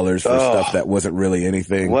 $100 for stuff that wasn't really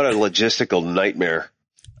anything. What a logistical nightmare.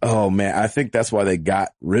 Oh man. I think that's why they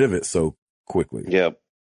got rid of it so quickly. Yep.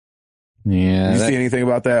 Yeah. Did you see anything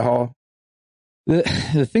about that, Hall?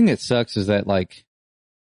 The thing that sucks is that like,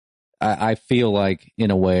 I feel like in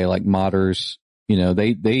a way, like modders,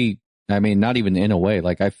 I mean, not even in a way,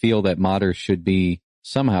 like I feel that modders should be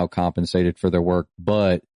somehow compensated for their work,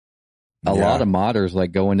 but a lot of modders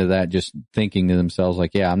like go into that just thinking to themselves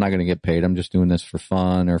like, yeah, I'm not going to get paid. I'm just doing this for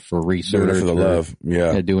fun or for research. Doing it for the love.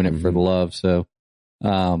 Yeah. Doing it for the love. So,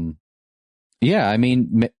 yeah, I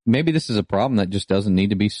mean, maybe this is a problem that just doesn't need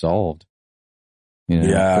to be solved.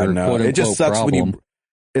 I know. It just sucks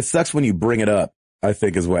it sucks when you bring it up. I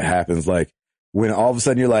think is what happens. Like when all of a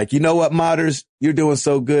sudden you're like, you know what, modders, you're doing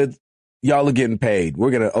so good. Y'all are getting paid.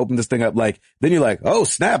 We're going to open this thing up. Like, then you're like, oh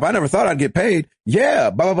snap. I never thought I'd get paid.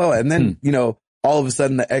 Yeah. Blah, blah, blah. And then, all of a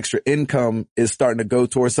sudden the extra income is starting to go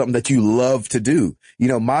towards something that you love to do.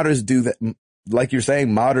 Modders do that. Like you're saying,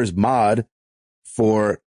 modders mod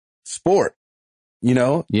for sport,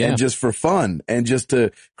 and just for fun and just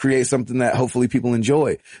to create something that hopefully people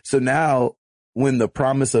enjoy. So now, when the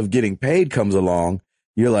promise of getting paid comes along,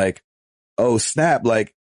 you're like, oh snap,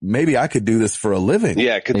 like maybe I could do this for a living.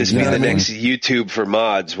 Yeah. Could this be the next YouTube for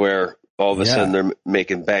mods where all of a sudden they're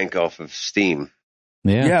making bank off of Steam?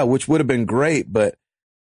 Yeah. Which would have been great, but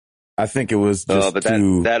I think it was just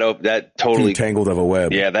that totally too tangled of a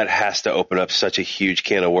web. Yeah. That has to open up such a huge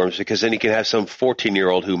can of worms because then you can have some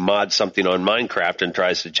 14-year-old who mods something on Minecraft and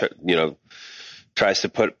tries to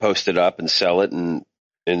post it up and sell it and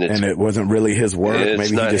it wasn't really his work.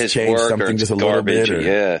 Maybe he just changed something just a little bit.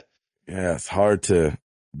 Yeah, it's hard to.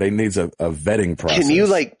 They need a vetting process.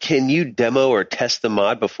 Can you demo or test the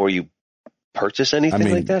mod before you purchase anything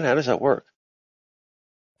like that? How does that work?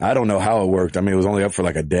 I don't know how it worked. I mean, it was only up for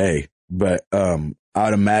like a day, but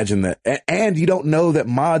I'd imagine that. And you don't know that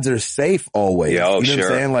mods are safe always. Yeah, you know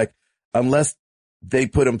what I'm saying? Like, unless they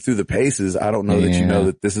put them through the paces, I don't know that you know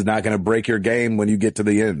that this is not going to break your game when you get to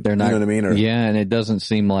the end. They're not, you know what I mean? And it doesn't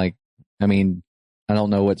seem like, I don't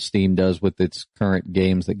know what Steam does with its current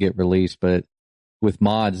games that get released, but with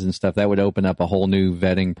mods and stuff, that would open up a whole new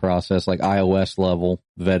vetting process, like iOS level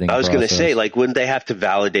vetting process. I was going to say, like, wouldn't they have to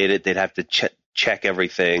validate it? They'd have to check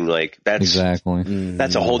everything. Like, that's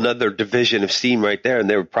a whole nother division of Steam right there. And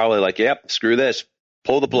they were probably like, yep, screw this.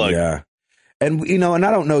 Pull the plug. Yeah. And, and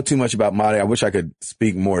I don't know too much about modding. I wish I could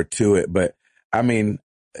speak more to it, but I mean,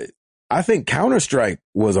 I think Counter-Strike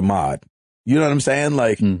was a mod. You know what I'm saying?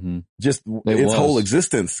 Like, just its whole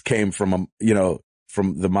existence came from,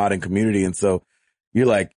 from the modding community. And so you're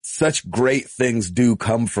like, such great things do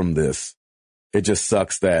come from this. It just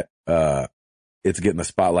sucks that, it's getting the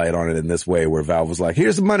spotlight on it in this way where Valve was like,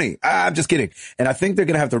 here's the money. I'm just kidding. And I think they're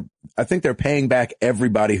going to have to, I think they're paying back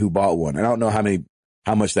everybody who bought one. And I don't know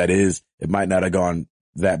how much that is. It might not have gone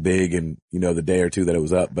that big in, the day or two that it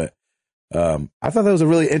was up. But, I thought that was a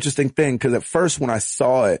really interesting thing. Cause at first when I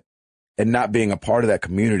saw it and not being a part of that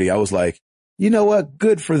community, I was like, you know what?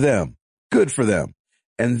 Good for them. Good for them.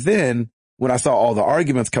 And then when I saw all the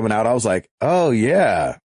arguments coming out, I was like, oh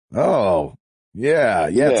yeah. Oh, yeah,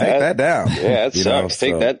 take that down. Yeah, it sucks.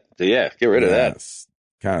 Take that. Yeah, get rid of that.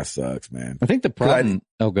 Kind of sucks, man. I think the problem.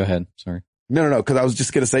 Go ahead. Sorry. No. Because I was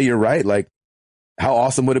just gonna say you're right. Like, how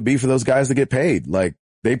awesome would it be for those guys to get paid? Like,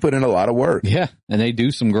 they put in a lot of work. Yeah, and they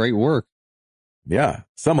do some great work. Yeah,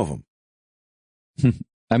 some of them.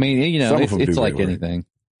 I mean, it's like anything.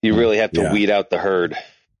 You really have to weed out the herd.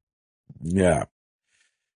 Yeah.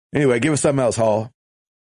 Anyway, give us something else, Hall.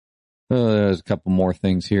 There's a couple more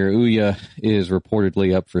things here. Ouya is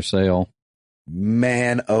reportedly up for sale.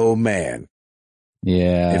 Man, oh man.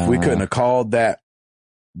 Yeah. If we couldn't have called that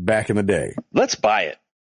back in the day. Let's buy it.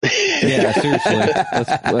 Yeah, seriously.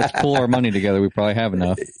 Let's pull our money together. We probably have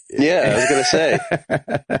enough. Yeah, I was going to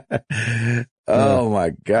say. Oh my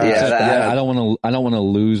God. Yeah, I don't want to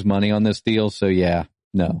lose money on this deal. So yeah,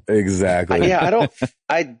 no. Exactly. I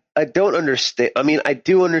don't understand. I mean, I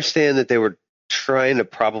do understand that they were trying to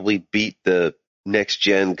probably beat the next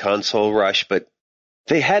gen console rush, but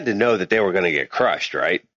they had to know that they were going to get crushed,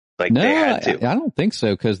 right? Like, no, they had to. I don't think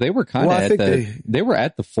so, because they were kind of they were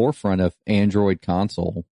at the forefront of Android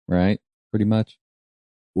console, right? Pretty much.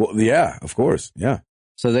 Well, yeah, of course, yeah.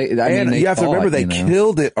 So they you have to remember they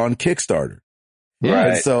killed it on Kickstarter,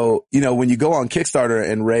 yeah. Right? So when you go on Kickstarter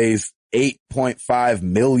and raise $8.5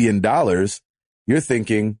 million, you're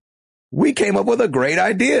thinking, we came up with a great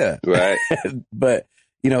idea. Right. But,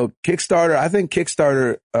 Kickstarter, I think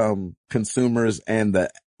Kickstarter, consumers and the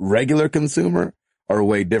regular consumer are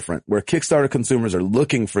way different, where Kickstarter consumers are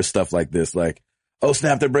looking for stuff like this. Like, oh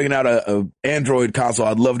snap, they're bringing out a Android console.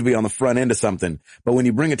 I'd love to be on the front end of something. But when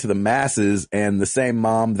you bring it to the masses, and the same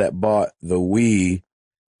mom that bought the Wii,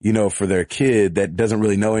 for their kid that doesn't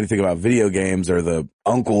really know anything about video games, or the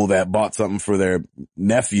uncle that bought something for their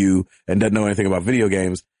nephew and doesn't know anything about video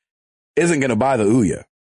games, isn't going to buy the Ouya.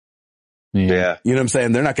 Yeah. You know what I'm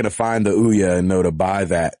saying? They're not going to find the Ouya and know to buy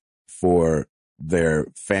that for their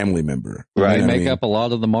family member. Right. They make up a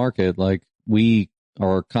lot of the market. Like, we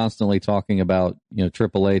are constantly talking about,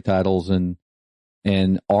 AAA titles and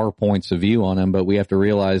our points of view on them, but we have to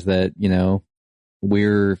realize that,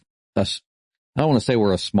 I don't want to say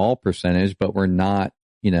we're a small percentage, but we're not,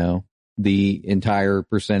 the entire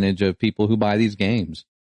percentage of people who buy these games.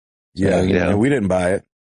 So, and we didn't buy it.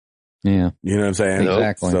 Yeah. You know what I'm saying?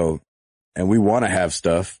 Exactly. So, and we want to have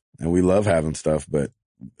stuff, and we love having stuff, but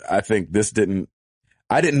I think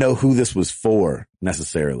I didn't know who this was for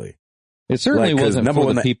necessarily. It certainly wasn't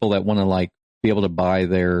for the people that want to be able to buy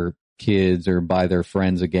their kids or buy their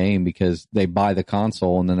friends a game, because they buy the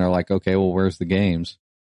console and then they're like, okay, well, where's the games?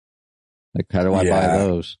 Like, how do I buy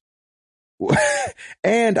those?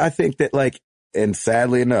 And I think that and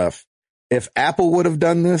sadly enough, if Apple would have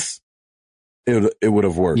done this, it would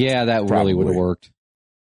have worked. Yeah, that really would have worked.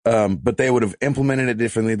 But they would have implemented it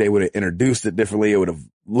differently. They would have introduced it differently. It would have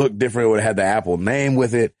looked different. It would have had the Apple name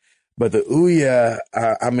with it. But the Ouya,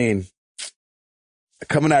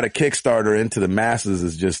 coming out of Kickstarter into the masses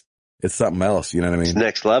is it's something else. You know what I mean? It's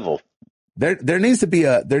next level. There needs to be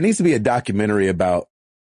a documentary about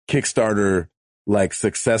Kickstarter,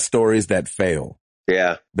 success stories that fail.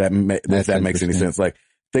 Yeah. If that makes any sense. Like,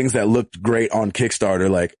 things that looked great on Kickstarter,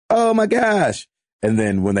 like, oh my gosh. And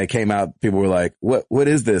then when they came out, people were like, what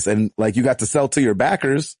is this? And you got to sell to your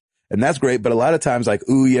backers, and that's great. But a lot of times, like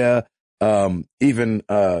Ouya, even,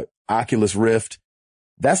 Oculus Rift,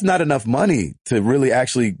 that's not enough money to really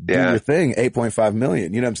actually do your thing. 8.5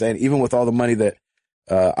 million. You know what I'm saying? Even with all the money that,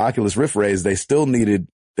 Oculus Rift raised, they still needed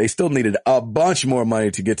a bunch more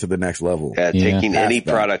money to get to the next level. Yeah, taking any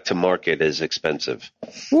product to market is expensive.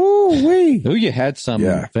 Woo-wee. Ouya had some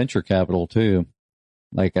venture capital too.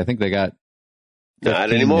 I think they got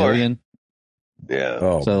not anymore. Million. Yeah.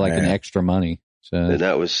 Oh, so an extra money. So and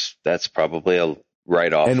that's probably a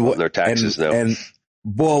write-off on their taxes now. And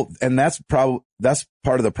that's part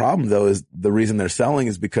of the problem though, is the reason they're selling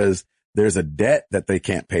is because there's a debt that they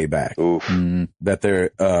can't pay back. Oof. That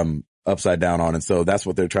they're, upside down on. And so that's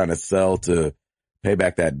what they're trying to sell to pay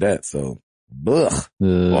back that debt. So, wow.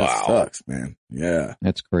 That sucks, man. Yeah.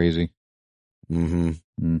 That's crazy.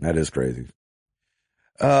 Mm-hmm. That is crazy.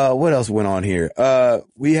 What else went on here?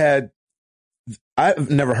 I've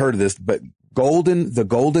never heard of this, but the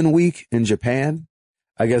Golden Week in Japan,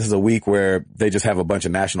 I guess, is a week where they just have a bunch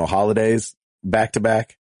of national holidays back to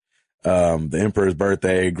back. The Emperor's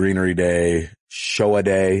Birthday, Greenery Day, Showa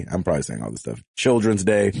Day. I'm probably saying all this stuff. Children's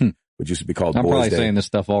Day, which used to be called I'm Boys' probably Day. saying this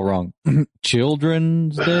stuff all wrong.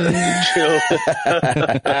 Children's Day.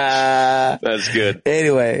 That's good.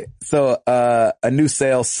 Anyway, so a new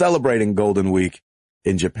sale celebrating Golden Week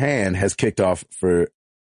in Japan has kicked off for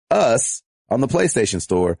us on the PlayStation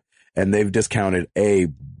Store, and they've discounted a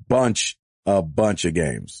bunch of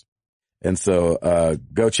games. And so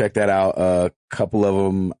go check that out. A couple of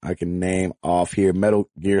them I can name off here. Metal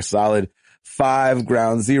Gear Solid 5,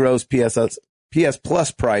 Ground Zeroes, PS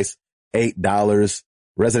Plus price $8.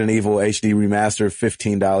 Resident Evil HD Remaster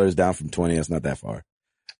 $15, down from $20. That's not that far.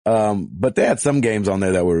 But they had some games on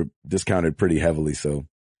there that were discounted pretty heavily. So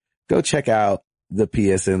go check out the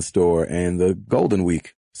PSN Store and the Golden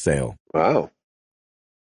Week sale. Wow.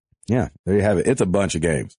 Yeah, there you have it. It's a bunch of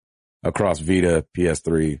games across Vita,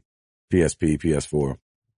 PS3, PSP, PS4.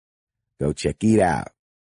 Go check it out.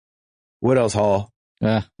 What else, Hall?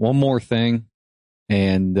 One more thing,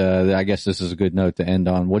 and I guess this is a good note to end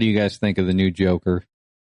on. What do you guys think of the new Joker?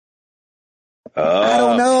 I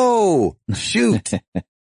don't know. Shoot.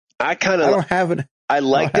 I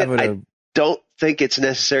liked it. I don't think it's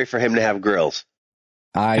necessary for him to have grills.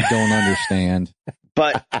 I don't understand.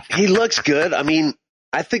 But he looks good. I mean,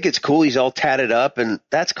 I think it's cool. He's all tatted up, and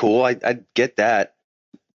that's cool. I get that.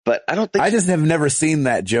 But I don't think... I just have never seen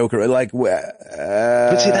that Joker. Like,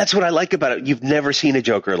 but see, that's what I like about it. You've never seen a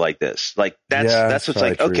Joker like this. Like, that's what's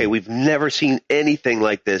like, true. Okay, we've never seen anything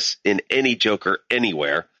like this in any Joker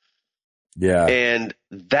anywhere. Yeah. And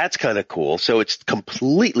that's kind of cool. So it's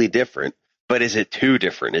completely different. But is it too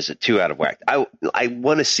different? Is it too out of whack? I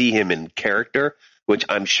want to see him in character, which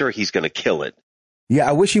I'm sure he's going to kill it. Yeah,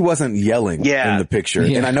 I wish he wasn't yelling in the picture.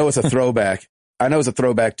 Yeah. And I know it's a throwback.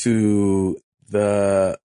 To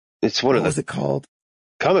the... It's one of the... What was it called?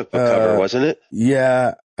 Comic book cover, wasn't it?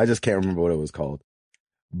 Yeah, I just can't remember what it was called.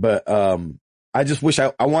 But I just wish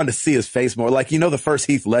I wanted to see his face more. Like, the first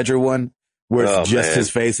Heath Ledger one where it's just his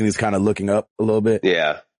face and he's kind of looking up a little bit.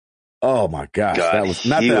 Yeah. Oh my gosh. That was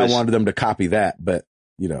not that I wanted them to copy that, but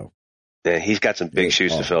Yeah, he's got some big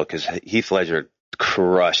shoes to fill because Heath Ledger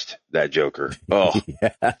crushed that Joker. Oh,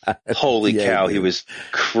 yeah. Holy cow. He was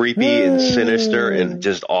creepy and sinister and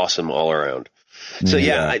just awesome all around. So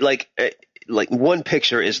I like one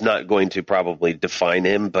picture is not going to probably define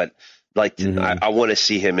him, but I want to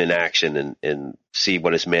see him in action and see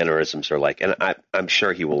what his mannerisms are like. And I'm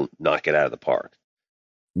sure he will knock it out of the park.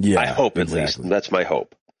 Yeah. I hope at least. That's my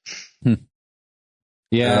hope.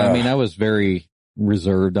 Yeah. I mean, I was very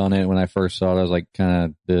reserved on it when I first saw it. I was like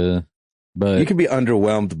kind of, but you can be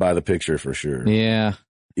underwhelmed by the picture for sure. Yeah.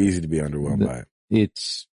 Easy to be underwhelmed by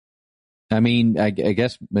it. I mean, I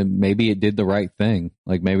guess maybe it did the right thing.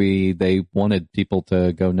 Like maybe they wanted people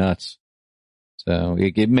to go nuts. So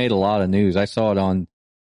it made a lot of news. I saw it on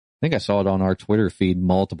our Twitter feed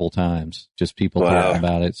multiple times, just people talking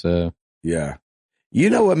about it. So yeah. You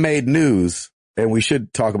know what made news, and we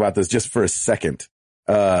should talk about this just for a second.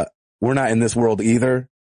 We're not in this world either,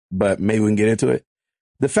 but maybe we can get into it.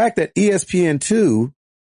 The fact that ESPN2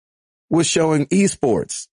 was showing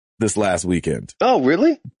esports this last weekend. Oh,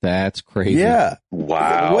 really? That's crazy. Yeah.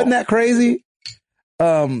 Wow. Wasn't that crazy?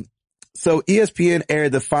 So ESPN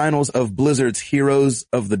aired the finals of Blizzard's Heroes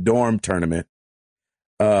of the Dorm tournament,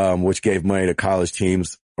 which gave money to college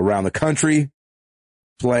teams around the country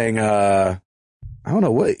playing, I don't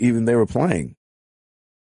know what even they were playing.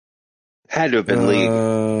 Had to have been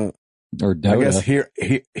League. Or Dota. I guess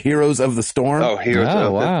Heroes of the Storm. Oh, Heroes of the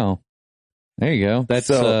Storm. Wow. There you go. That's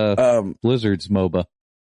Blizzard's MOBA.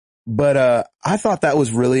 But I thought that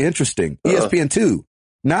was really interesting. ESPN2.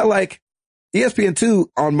 Not like ESPN2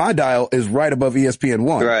 on my dial is right above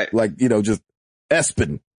ESPN1. Right. Like, just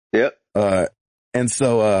ESPN. Yep. And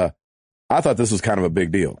so I thought this was kind of a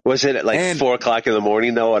big deal. Was it at 4:00 in the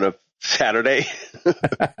morning though on a Saturday?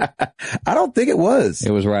 I don't think it was.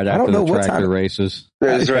 It was right after the tractor races.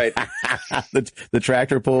 That's right. the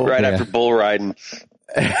tractor pull. Right after bull riding.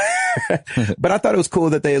 But I thought it was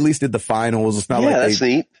cool that they at least did the finals. It's not that's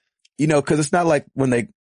neat. Cause it's not like when they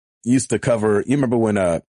used to cover, you remember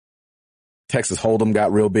when, Texas Hold'em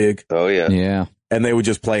got real big? Oh yeah. Yeah. And they would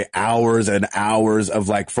just play hours and hours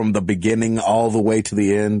of from the beginning all the way to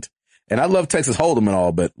the end. And I love Texas Hold'em and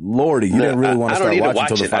all, but Lordy, you didn't really want to start watching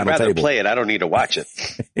until the final table. I'd rather play it. I don't need to watch it.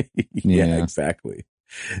 Yeah, exactly.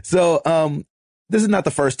 So, this is not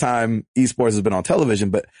the first time esports has been on television,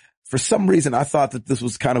 but for some reason I thought that this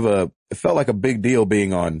was kind of it felt like a big deal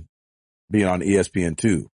being on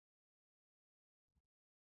ESPN2.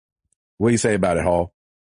 What do you say about it, Hall?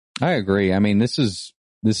 I agree. I mean, this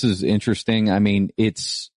is interesting. I mean,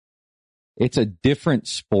 it's a different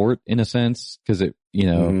sport in a sense because it,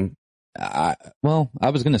 I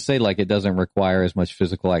was going to say like it doesn't require as much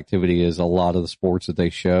physical activity as a lot of the sports that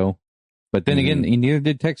they show, but then again, neither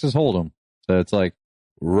did Texas Hold'em. So it's like,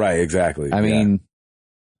 right, exactly. I mean,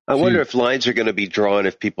 I wonder if lines are going to be drawn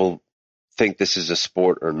if people think this is a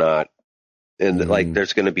sport or not. And like,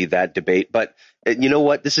 there's going to be that debate, but you know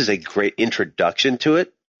what? This is a great introduction to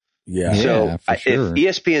it. Yeah. So sure. if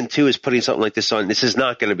ESPN2 is putting something like this on, this is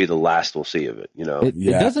not going to be the last we'll see of it, you know? It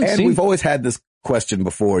doesn't and seem... we've always had this question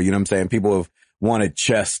before, you know what I'm saying? People have wanted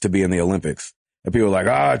chess to be in the Olympics. And people are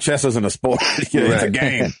like, chess isn't a sport. It's a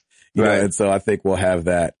game. You know, and so I think we'll have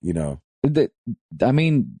that, you know. I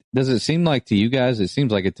mean, does it seem like to you guys? It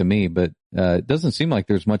seems like it to me, but it doesn't seem like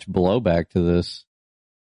there's much blowback to this.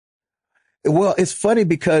 Well, it's funny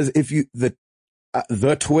because if the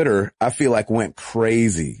Twitter, I feel like went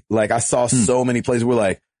crazy. Like I saw so many places where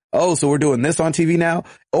like, oh, so we're doing this on TV now?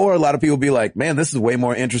 Or a lot of people be like, man, this is way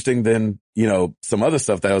more interesting than, you know, some other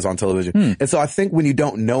stuff that was on television. And so I think when you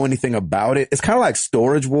don't know anything about it, it's kind of like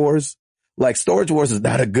Storage Wars. Like Storage Wars is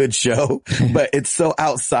not a good show, but it's so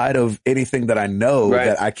outside of anything that I know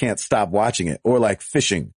that I can't stop watching it. Or like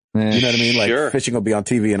fishing. You know what I mean? Like fishing will be on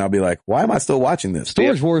TV and I'll be like, why am I still watching this?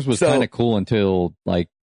 Storage Wars was kind of cool until like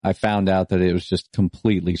I found out that it was just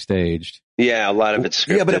completely staged. Yeah, a lot of it's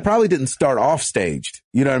scripted. Yeah, but it probably didn't start off staged.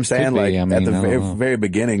 You know what I'm saying? Like I mean, at the very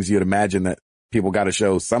beginnings, you'd imagine that people got a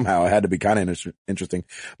show somehow. It had to be kind of interesting.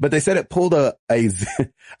 But they said it pulled a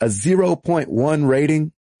 0.1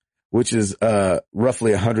 rating, which is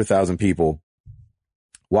roughly 100,000 people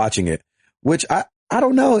watching it, which I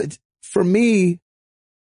don't know. For me,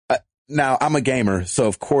 now I'm a gamer, so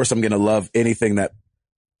of course I'm going to love anything that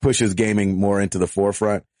pushes gaming more into the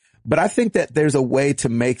forefront. But I think that there's a way to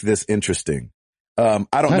make this interesting. I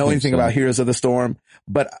don't know anything about Heroes of the Storm,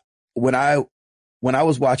 but when I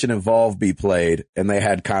was watching Evolve be played and they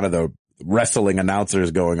had kind of the wrestling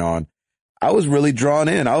announcers going on, I was really drawn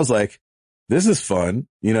in. I was like, this is fun.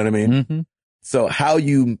 You know what I mean? Mm-hmm. So how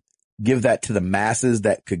you give that to the masses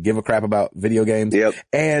that could give a crap about video games. Yep.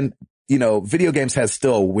 And, you know, video games has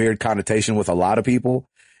still a weird connotation with a lot of people.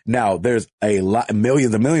 Now there's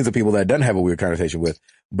millions and millions of people that doesn't have a weird connotation with,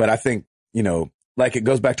 but I think, you know, like it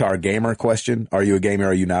goes back to our gamer question. Are you a gamer?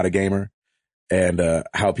 Are you not a gamer? And,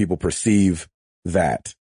 how people perceive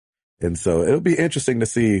that. And so it'll be interesting to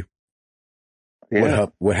see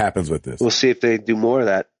what happens with this. We'll see if they do more of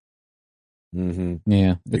that. Mm-hmm.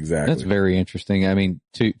 Yeah, exactly. That's very interesting. I mean,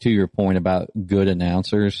 to your point about good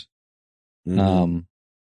announcers,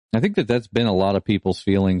 I think that's been a lot of people's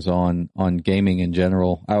feelings on gaming in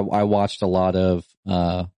general. I watched a lot of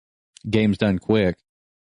Games Done Quick,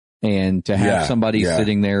 and to have somebody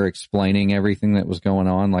sitting there explaining everything that was going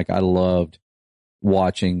on, like I loved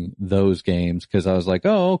watching those games because I was like,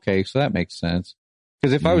 oh, okay, so that makes sense.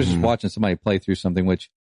 Because if I was just watching somebody play through something,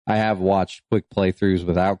 which I have watched quick playthroughs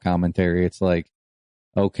without commentary, it's like,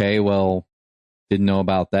 okay, well, didn't know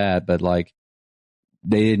about that, but like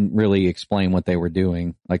they didn't really explain what they were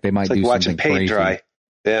doing. Like they might do something crazy. Paint dry.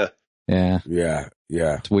 Yeah. Yeah.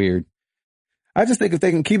 It's weird. I just think if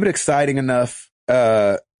they can keep it exciting enough,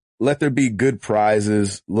 let there be good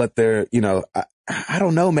prizes, let there, you know, I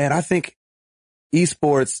don't know, man. I think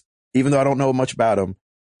esports, even though I don't know much about them,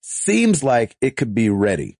 seems like it could be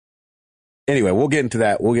ready. Anyway, we'll get into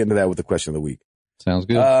that. We'll get into that with the question of the week. Sounds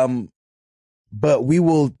good. But we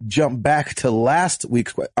will jump back to last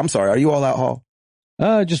week's question. I'm sorry. Are you all out, Hall?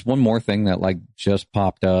 Just one more thing that like just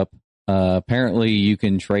popped up. Apparently you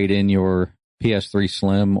can trade in your PS3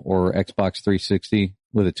 Slim or Xbox 360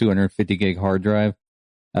 with a 250 gig hard drive.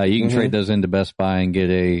 You can trade those into Best Buy and get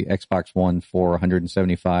a Xbox One for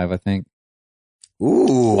 $175, I think.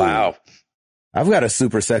 Ooh. Wow. I've got a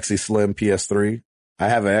super sexy Slim PS3. I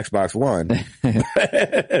have an Xbox One.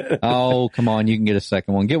 Oh, come on. You can get a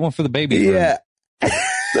second one. Get one for the baby. Yeah.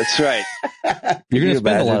 That's right. You're going to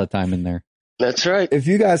spend a lot of time in there. That's right. If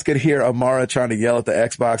you guys could hear Amara trying to yell at the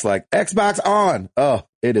Xbox like, Xbox on. Oh,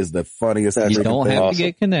 it is the funniest thing. You don't have to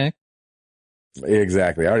get Connect.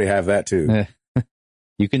 Exactly. I already have that too.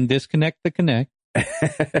 You can disconnect the Connect.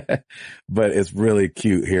 But it's really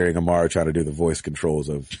cute hearing Amara trying to do the voice controls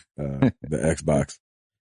of the Xbox.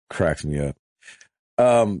 Cracks me up.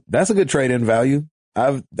 That's a good trade-in value.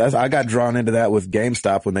 I got drawn into that with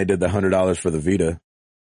GameStop when they did the $100 for the Vita.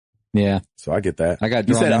 Yeah. So I get that. I got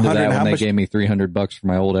drawn into that when they gave me $300 for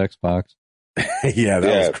my old Xbox. Yeah,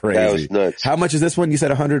 that was crazy. That was nuts. How much is this one? You said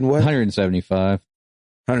 100 and what? 175.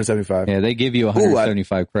 175. Yeah, they give you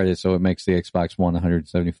 175 credits, so it makes the Xbox One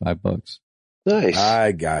 $175. Nice.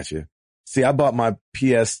 I got you. See, I bought my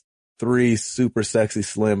PS3 Super Sexy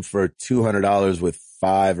Slim for $200 with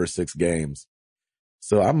 5 or 6 games.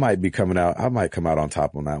 So I might come out on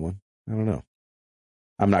top on that one. I don't know.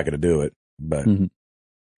 I'm not going to do it, but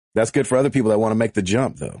that's good for other people that want to make the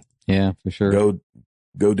jump though. Yeah, for sure.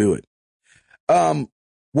 Go do it.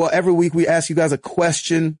 Well, every week we ask you guys a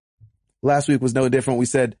question. Last week was no different. We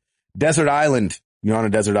said, desert island. You're on a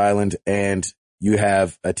desert island and you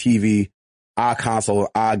have a TV, a console,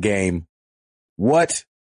 a game. What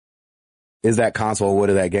is that console? What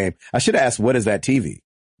is that game? I should have asked, what is that TV?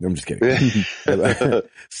 I'm just kidding.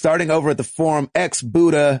 Starting over at the forum,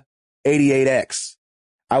 XBuddha88X.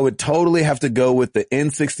 I would totally have to go with the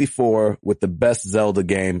N64 with the best Zelda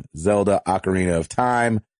game, Zelda Ocarina of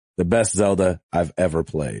Time, the best Zelda I've ever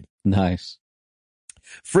played. Nice.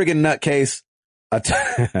 Friggin' nutcase.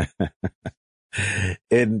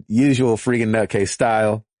 In usual friggin' nutcase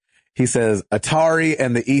style, he says Atari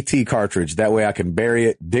and the ET cartridge. That way I can bury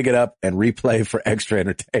it, dig it up, and replay for extra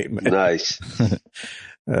entertainment. Nice.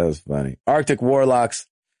 That was funny. Arctic Warlocks.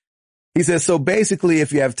 He says, so basically,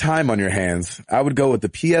 if you have time on your hands, I would go with the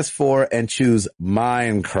PS4 and choose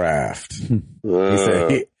Minecraft.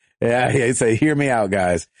 He'd say, hear me out,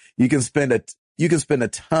 guys. You can spend a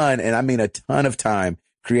ton, and I mean a ton of time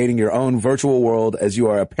creating your own virtual world as you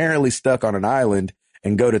are apparently stuck on an island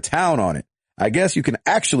and go to town on it. I guess you can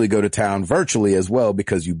actually go to town virtually as well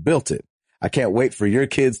because you built it. I can't wait for your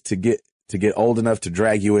kids to get old enough to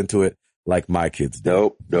drag you into it like my kids did.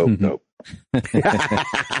 Nope.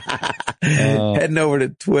 Heading over to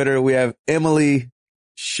Twitter, we have Emily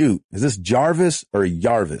Shoot. Is this Jarvis or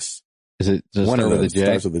Yarvis? Is it just one of those?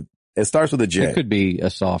 It starts with a J. It could be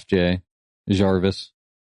a soft J. Jarvis.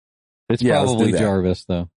 It's probably Jarvis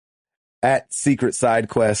though. At Secret Side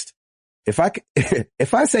Quest. If I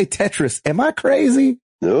say Tetris, am I crazy?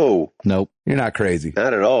 No. Nope. You're not crazy.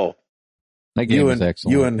 Not at all. That game is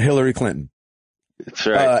excellent. You and Hillary Clinton. That's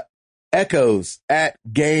right. Echoes at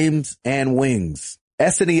Games and Wings.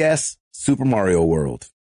 SNES Super Mario World.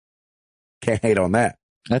 Can't hate on that.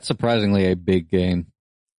 That's surprisingly a big game.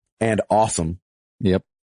 And awesome. Yep.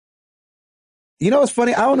 You know what's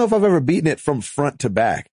funny? I don't know if I've ever beaten it from front to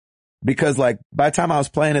back. Because like by the time I was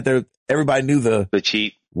playing it, everybody knew the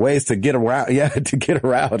cheat ways to get around. Yeah, to get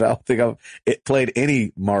around. I don't think I've played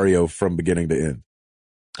any Mario from beginning to end.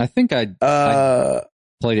 I think I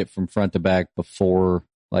played it from front to back before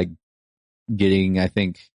like I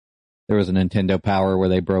think there was a Nintendo Power where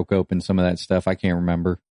they broke open some of that stuff. I can't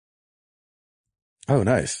remember. Oh,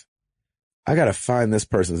 nice. I gotta find this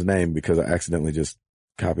person's name because I accidentally just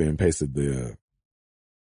copied and pasted the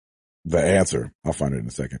answer. I'll find it in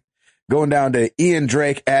a second. Going down to Ian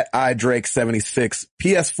Drake at iDrake76,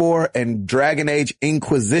 PS4 and Dragon Age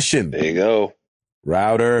Inquisition. There you go.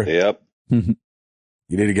 Router. Yep. You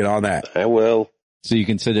need to get on that. I will. So you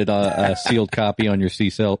can sit it on a sealed copy on your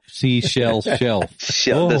seashell shelf.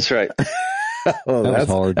 That's right. That was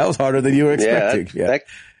hard. That was harder than you were expecting. Yeah. That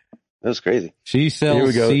was crazy. She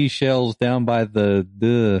sells seashells down by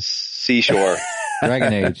the seashore.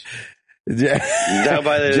 Dragon Age. Down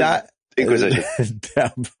by the Inquisition.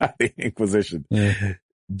 Down by the Inquisition. Yeah.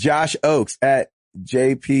 Josh Oaks at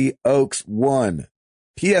JP Oaks 1.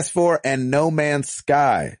 PS4 and No Man's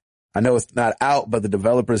Sky. I know it's not out, but the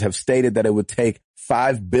developers have stated that it would take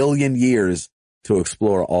 5 billion years to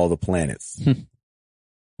explore all the planets.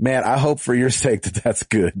 Man, I hope for your sake that that's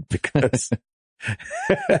good because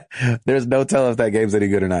there's no telling if that game's any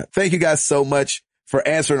good or not. Thank you guys so much for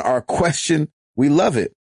answering our question. We love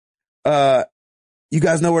it. You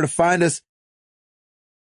guys know where to find us.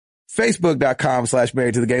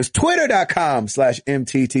 Facebook.com/Married to the Games,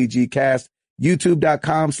 Twitter.com/MTTGcast,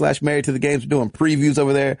 YouTube.com/Married to the Games. We're doing previews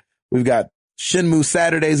over there. We've got Shenmue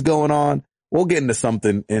Saturdays going on. We'll get into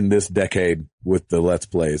something in this decade with the Let's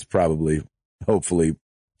Plays, probably, hopefully,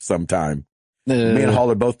 sometime. Me and Hall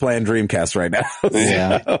are both playing Dreamcast right now.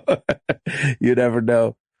 Yeah. You never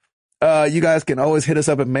know. You guys can always hit us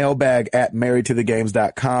up at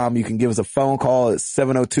mailbag@marriedtothegames.com. You can give us a phone call at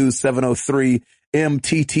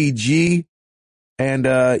 702-703-MTTG. And,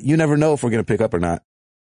 you never know if we're going to pick up or not.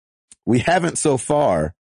 We haven't so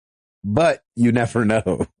far, but you never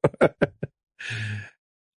know.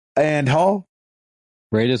 And Hall?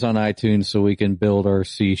 Rate us on iTunes so we can build our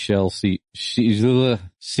seashell shelf.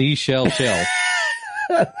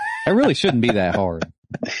 It really shouldn't be that hard.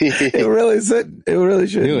 It really shouldn't. It really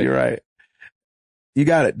shouldn't. You're right. You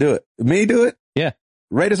got it. Do it. Me do it? Yeah.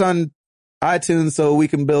 Rate us on iTunes so we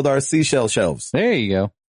can build our seashell shelves. There you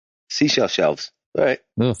go. Seashell shelves. All right.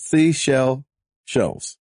 Seashell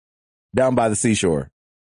shelves. Down by the seashore.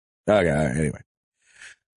 Okay. Anyway.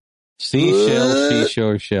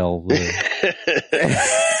 Seashore shelf.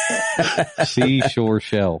 Seashore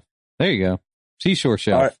shelf. There you go. Seashore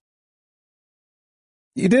shelf. Right.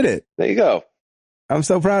 You did it. There you go. I'm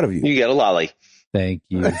so proud of you. You get a lolly. Thank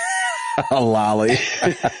you. A lolly.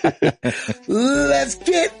 Let's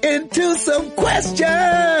get into some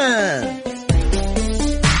questions.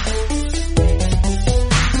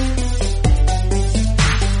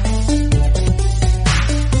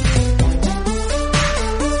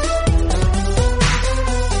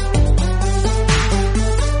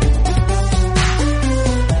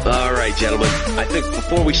 Gentlemen, I think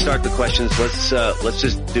before we start the questions, let's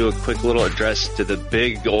just do a quick little address to the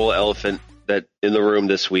big old elephant that in the room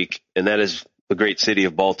this week, and that is the great city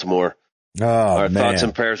of Baltimore. Oh, Our man. thoughts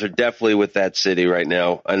and prayers are definitely with that city right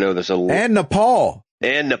now. I know there's and Nepal.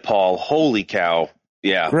 Holy cow.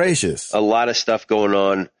 Yeah. Gracious. A lot of stuff going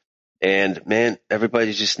on, and man,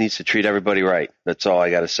 everybody just needs to treat everybody right. That's all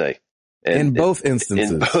I got to say. And in both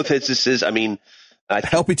instances. I mean,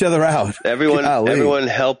 help each other out. Everyone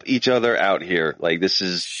help each other out here. Like, this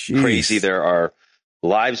is crazy. There are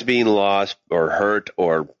lives being lost or hurt,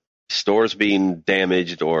 or stores being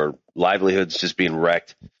damaged, or livelihoods just being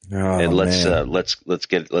wrecked. Oh, and let's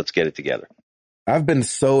get it together. I've been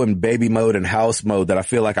so in baby mode and house mode that I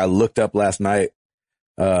feel like I looked up last night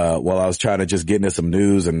while I was trying to just get into some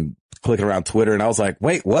news and clicking around Twitter, and I was like,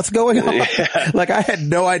 wait, what's going on? Yeah. Like, I had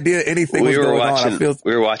no idea anything was going on.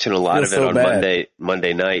 We were watching a lot of it on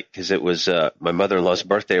Monday night, because it was my mother-in-law's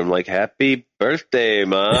birthday. I'm like, happy birthday,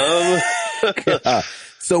 Mom.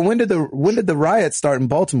 So when did the riots start in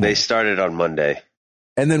Baltimore? They started on Monday.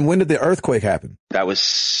 And then when did the earthquake happen? That was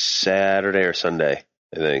Saturday or Sunday,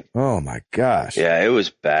 I think. Oh my gosh. Yeah, it was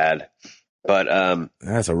bad. But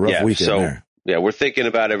that's a rough weekend there. Yeah, we're thinking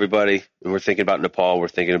about everybody, and we're thinking about Nepal. We're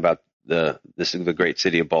thinking about the great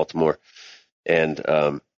city of Baltimore, and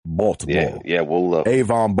Baltimore. Yeah, we'll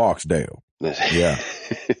Avon Barksdale. Yeah.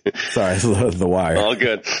 Sorry, it's the wire. All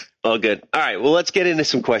good. All right, well, let's get into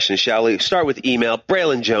some questions, shall we? Start with email.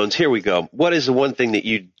 Braylon Jones, here we go. What is the one thing that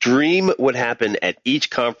you dream would happen at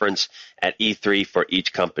each conference at E3 for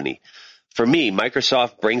each company? For me,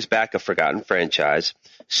 Microsoft brings back a forgotten franchise.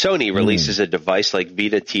 Sony releases a device like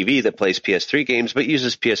Vita TV that plays PS3 games but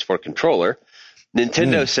uses PS4 controller.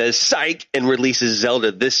 Nintendo says psych and releases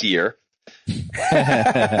Zelda this year.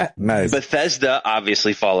 Nice. Bethesda,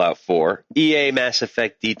 obviously Fallout 4. EA Mass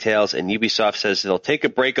Effect details, and Ubisoft says they'll take a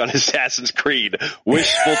break on Assassin's Creed.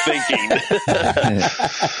 Wishful thinking.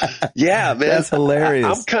 Yeah, man. That's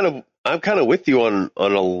hilarious. I'm kind of with you on a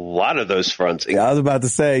lot of those fronts. Yeah, I was about to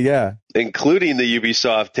say, yeah. Including the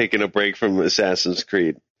Ubisoft taking a break from Assassin's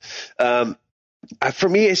Creed. For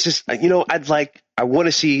me, it's just, I want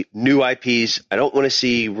to see new IPs. I don't want to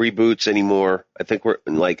see reboots anymore. I think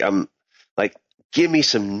give me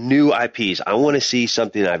some new IPs. I want to see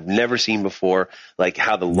something I've never seen before, like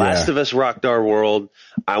how The Last of Us rocked our world.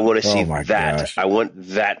 I want to see that. Gosh. I want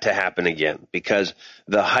that to happen again, because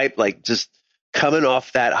the hype, just coming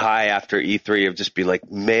off that high after E3 of just being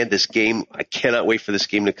like, man, this game, I cannot wait for this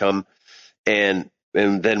game to come. And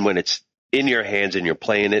then when it's in your hands and you're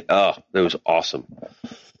playing it, oh, it was awesome.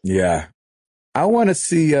 Yeah. I want to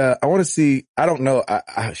see, I don't know.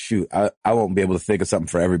 I won't be able to think of something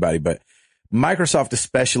for everybody, but Microsoft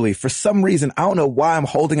especially, for some reason, I don't know why I'm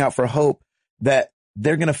holding out for hope that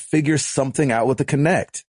they're going to figure something out with the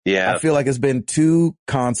Kinect. Yeah. I feel like it's been 2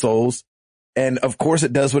 consoles, and of course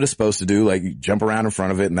it does what it's supposed to do. Like, you jump around in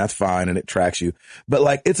front of it and that's fine and it tracks you.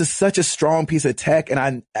 But it's such a strong piece of tech,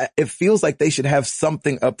 and it feels like they should have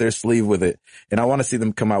something up their sleeve with it. And I want to see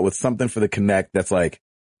them come out with something for the Kinect that's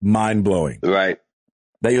mind blowing. Right.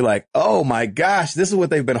 That you're like, oh my gosh, this is what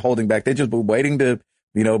they've been holding back. They just been waiting to,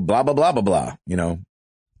 blah, blah, blah, blah, blah,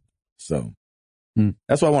 So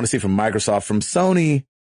that's what I want to see from Microsoft. From Sony,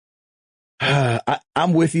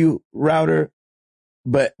 I'm with you, Router.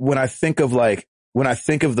 But when I think of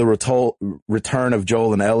the return of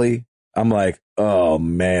Joel and Ellie, I'm like, oh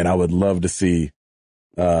man, I would love to see,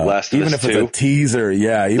 even if it's a teaser.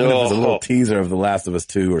 Yeah. Even if it's a little teaser of The Last of Us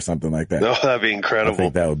 2 or something like that. Oh, that'd be incredible. I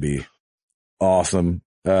think that would be awesome.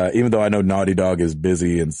 Even though I know Naughty Dog is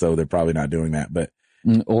busy and so they're probably not doing that, but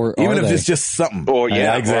or even if it's just something. Or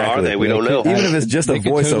exactly. Or are they? We don't know. Even if it's just a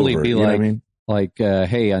voiceover. Totally be what I mean?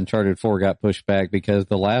 Hey, Uncharted 4 got pushed back because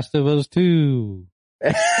The Last of Us 2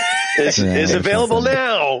 is available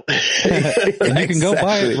now. And you can go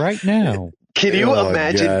buy it right now. Can you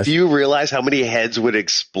imagine? Gosh. Do you realize how many heads would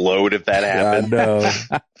explode if that happened? I know.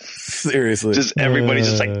 Seriously. Just everybody's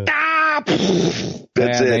just like, That's it.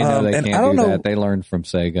 They know they can't do that. They learned from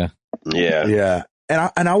Sega. Yeah. Yeah.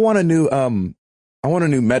 And I want a new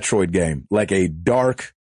Metroid game, like a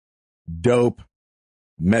dark, dope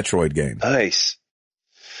Metroid game. Nice.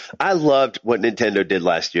 I loved what Nintendo did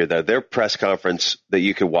last year, though. Their press conference that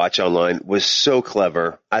you could watch online was so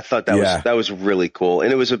clever. I thought that was really cool.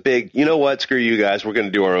 And it was a big, you know what, screw you guys, we're going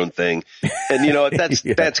to do our own thing. And you know what,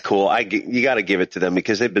 that's cool. You got to give it to them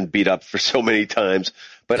because they've been beat up for so many times.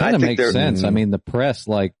 But I think makes sense. I mean, the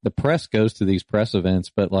press goes to these press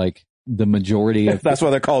events, but like the majority of that's why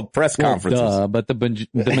they're called press conferences. But the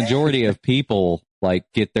majority of people like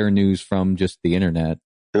get their news from just the internet.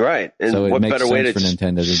 Right. And so what better way for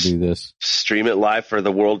Nintendo to do this? Stream it live for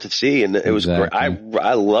the world to see. And it was great.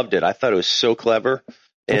 I loved it. I thought it was so clever.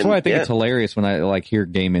 That's why I think it's hilarious when I like hear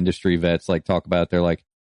game industry vets like talk about it. They're like,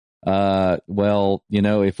 well, you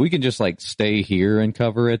know, if we can just like stay here and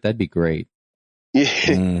cover it, that'd be great. Yeah.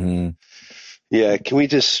 Mm-hmm. Yeah. Can we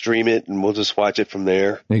just stream it and we'll just watch it from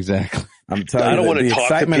there? Exactly. I'm telling you, I don't want to talk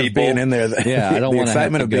to people. Of being in there, I don't want the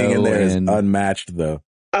excitement of being in there is unmatched, though.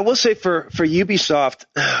 I will say for Ubisoft,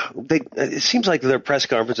 it seems like their press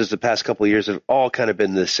conferences the past couple of years have all kind of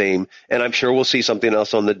been the same, and I'm sure we'll see something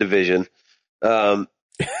else on The Division. But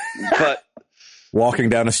walking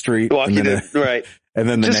down a street, right, and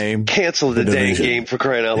then the just name, cancel the dang game for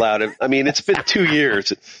crying out loud. I mean, it's been 2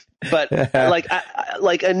 years, but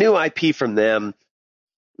like a new IP from them.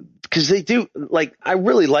 Because they do, like, I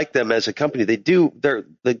really like them as a company. They do,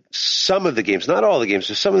 some of the games, not all the games,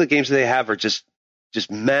 but some of the games they have are just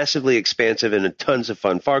massively expansive and tons of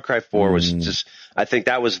fun. Far Cry 4 was just, I think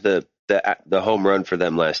that was the home run for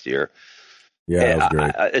them last year. Yeah, that was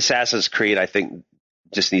great. Assassin's Creed, I think,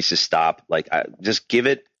 just needs to stop. Like, just give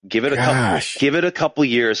it a couple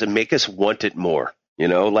years and make us want it more. You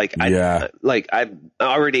know, I'm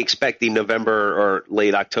already expecting November or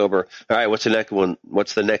late October. All right, what's the next one?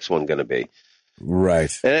 What's the next one going to be? Right.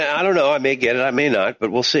 And I don't know. I may get it. I may not, but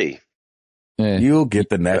we'll see. You'll get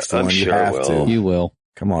the next one. Sure you have to. You will.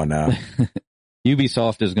 Come on now.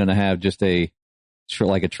 Ubisoft is going to have just a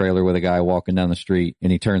trailer with a guy walking down the street,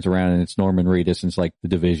 and he turns around and it's Norman Reedus, and it's like The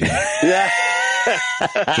Division. Yeah.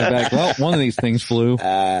 Back, well, one of these things flew.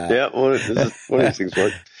 One of these things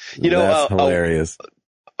worked. You know, that's hilarious.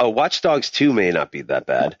 Watch Dogs 2 may not be that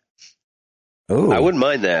bad. Oh, I wouldn't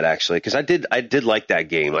mind that actually, because I did like that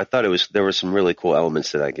game. I thought there were some really cool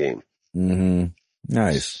elements to that game. Mm-hmm.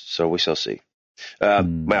 Nice. So we shall see.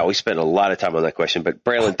 Wow, we spent a lot of time on that question, but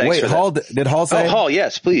Braylon, thanks for Hall, that. did Hall say? Oh, Hall,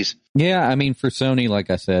 yes, please. Yeah, I mean, for Sony, like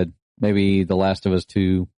I said, maybe The Last of Us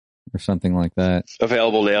 2 or something like that.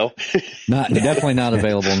 Available now? Definitely not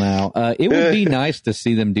available now. It would be nice to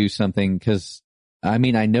see them do something because, I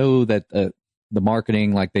mean, I know that the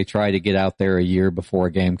marketing, like they try to get out there a year before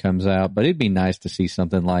a game comes out, but it'd be nice to see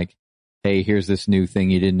something like, hey, here's this new thing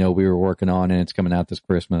you didn't know we were working on and it's coming out this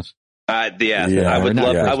Christmas. I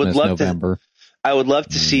would love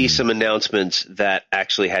to see some announcements that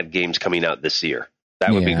actually had games coming out this year.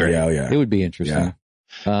 That would be great. It would be interesting.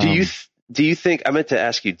 Yeah. Do you think, I meant to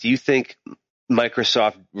ask you, do you think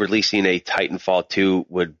Microsoft releasing a Titanfall 2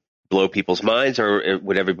 would blow people's minds, or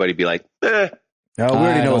would everybody be like, eh? No, we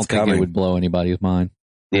already know what's coming. I don't think it would blow anybody's mind.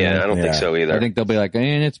 Yeah, I don't think so either. I think they'll be like,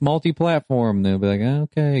 and it's multi-platform. They'll be like,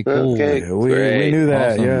 okay, cool. Okay, we knew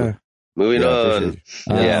that, awesome. yeah. Moving on.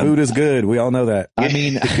 Food is good. We all know that. I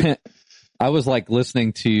mean, I was like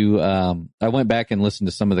listening to, I went back and listened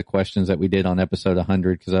to some of the questions that we did on episode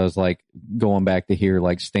 100 because I was like going back to hear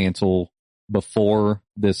like Stancil before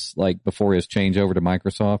his change over to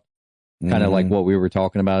Microsoft, kind of like what we were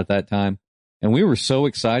talking about at that time. And we were so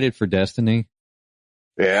excited for Destiny.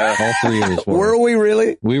 Yeah. All three of us were. Were we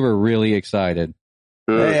really? We were really excited.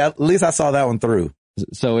 Hey, at least I saw that one through.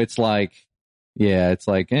 So it's like,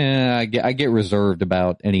 I get reserved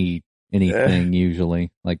about anything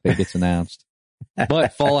usually like that gets announced.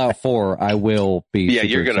 But Fallout 4, I will be. Yeah,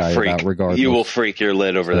 you're gonna freak. Regardless. You will freak your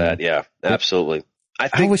lid over that. Yeah, absolutely.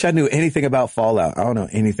 I wish I knew anything about Fallout. I don't know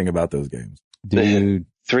anything about those games, dude.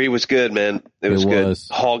 3 was good, man. It was good.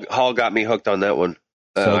 Hall got me hooked on that one.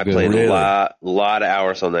 I played a lot of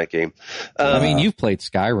hours on that game. I mean, you've played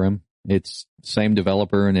Skyrim. It's same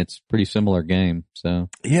developer and it's pretty similar game. So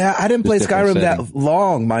yeah, I didn't play Skyrim that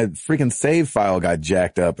long. My freaking save file got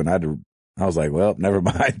jacked up, and I was like, well, never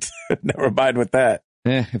mind. Never mind with that.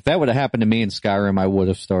 If that would have happened to me in Skyrim, I would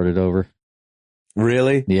have started over.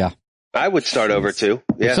 Really? Yeah. I would start over too.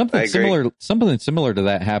 Yeah, something similar to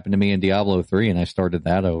that happened to me in Diablo 3, and I started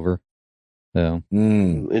that over. So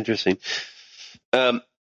interesting.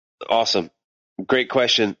 Awesome. Great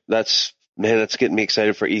question. That's getting me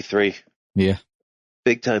excited for E3. Yeah.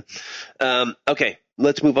 Big time. Okay.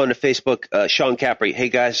 let's move on to Facebook. Sean Capri. Hey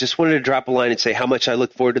guys, just wanted to drop a line and say how much I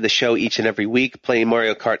look forward to the show each and every week. Playing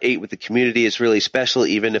Mario Kart 8 with the community is really special,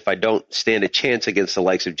 even if I don't stand a chance against the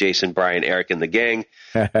likes of Jason, Brian, Eric, and the gang.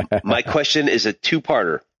 My question is a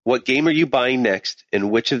two-parter. What game are you buying next, and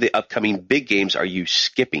which of the upcoming big games are you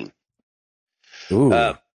skipping?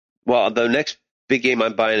 Well, the next big game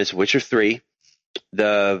I'm buying is Witcher 3.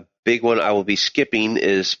 The big one I will be skipping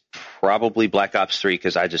is probably Black Ops 3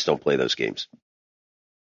 because I just don't play those games.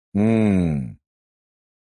 Good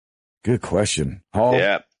question. Paul?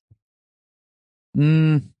 Yeah.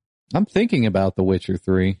 I'm thinking about The Witcher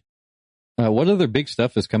 3. What other big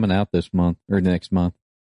stuff is coming out this month or next month?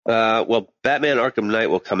 Well, Batman Arkham Knight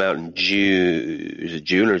will come out in June. Is it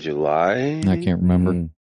June or July? I can't remember.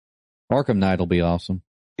 Arkham Knight will be awesome.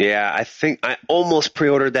 Yeah, I think I almost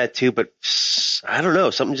pre-ordered that too, but I don't know.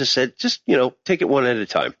 Something just said, take it one at a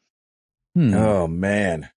time. Oh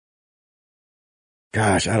man.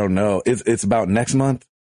 Gosh, I don't know. It's about next month?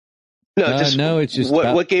 No, it's just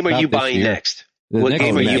what game are you buying next? What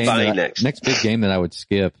game are you buying next? Next big game that I would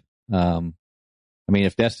skip.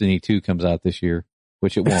 If Destiny 2 comes out this year,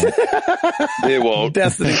 which it won't. It won't.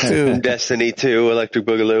 Destiny 2. Destiny 2, Electric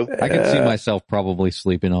Boogaloo. I can see myself probably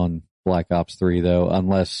sleeping on Black Ops 3 though,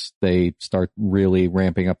 unless they start really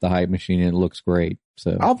ramping up the hype machine and it looks great.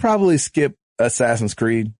 So I'll probably skip Assassin's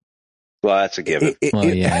Creed. Well, that's a given.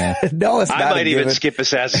 Yeah. No, it's not. I might even skip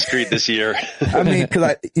Assassin's Creed this year. I mean, cause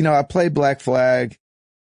I played Black Flag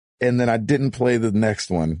and then I didn't play the next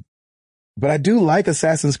one, but I do like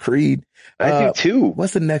Assassin's Creed. I do too.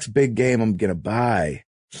 What's the next big game I'm going to buy?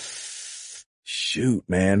 Shoot,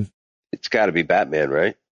 man. It's gotta be Batman,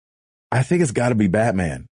 right? I think it's gotta be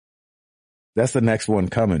Batman. That's the next one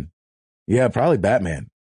coming. Yeah, probably Batman.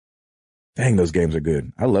 Dang, those games are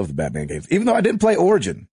good. I love the Batman games. Even though I didn't play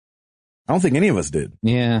Origin. I don't think any of us did.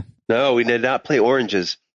 Yeah. No, we did not play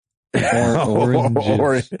Oranges.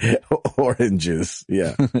 Oranges.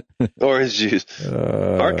 Yeah. Orange juice.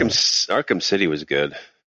 Arkham City was good.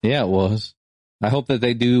 Yeah, it was. I hope that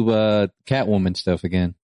they do Catwoman stuff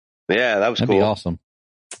again. Yeah, that was That'd cool. be awesome.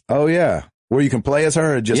 Oh, yeah. Where you can play as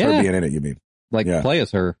her or just her being in it, you mean? Play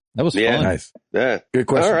as her. That was fun. Nice. Yeah. Good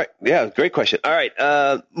question. All right. Yeah, great question. All right.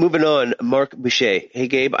 Moving on. Mark Boucher. Hey,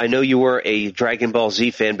 Gabe, I know you were a Dragon Ball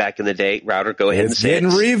Z fan back in the day. Router, go ahead and say it's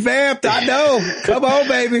getting revamped. I know. Come on,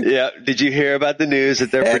 baby. Yeah. Did you hear about the news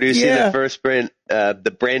that they're producing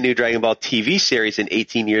the brand new Dragon Ball TV series in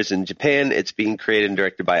 18 years in Japan? It's being created and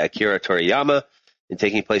directed by Akira Toriyama and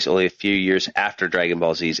taking place only a few years after Dragon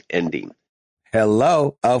Ball Z's ending.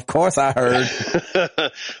 Hello. Of course I heard.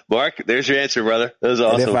 Mark, there's your answer, brother. That was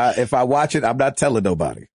awesome. And if I watch it, I'm not telling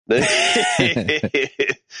nobody. What's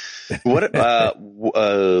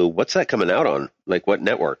that coming out on? Like what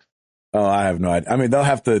network? Oh, I have no idea. I mean,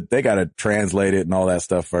 they got to translate it and all that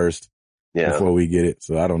stuff first before we get it.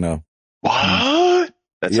 So I don't know. What?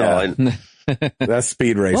 That's all that's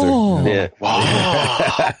Speed Racer. Oh. Yeah.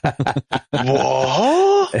 What?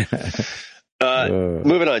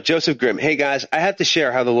 Moving on. Joseph Grimm. Hey guys, I have to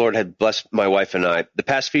share how the Lord had blessed my wife and I. The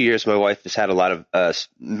past few years, my wife has had a lot of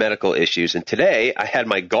medical issues, and today I had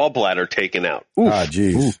my gallbladder taken out. Ah,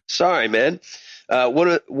 jeez. Sorry, man.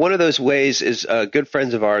 One of those ways is good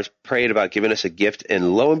friends of ours prayed about giving us a gift,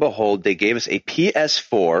 and lo and behold, they gave us a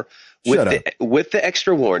PS4 with the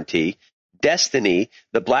extra warranty, Destiny,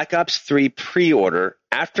 the Black Ops 3 pre-order,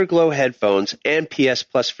 Afterglow headphones, and PS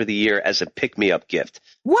Plus for the year as a pick-me-up gift.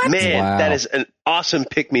 What? Man, Wow. That is an awesome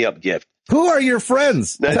pick-me-up gift. Who are your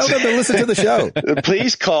friends? Tell them to listen to the show.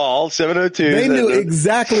 Please call 702. They knew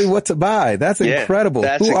exactly what to buy. That's incredible.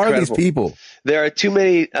 Who are these people? There are too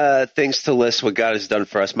many things to list what God has done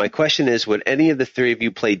for us. My question is, would any of the three of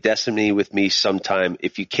you play Destiny with me sometime?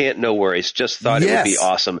 If you can't, no worries. Just thought it would be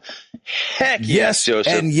awesome. Heck yes,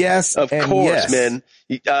 Joseph. And yes, of course, man.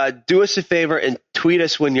 Do us a favor and tweet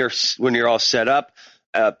us when you're all set up.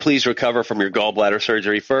 Please recover from your gallbladder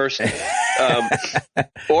surgery first.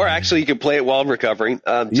 Or actually you can play it while recovering.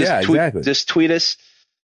 Just tweet us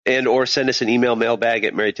and or send us an email,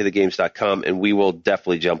 mailbag@marriedtothegames.com, and we will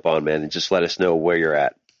definitely jump on, man, and just let us know where you're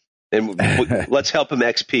at. And let's help him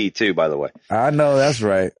XP too, by the way. I know that's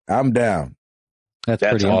right. I'm down. That's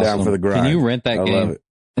pretty I'm awesome. down for the grind. Can you rent that game? Love it.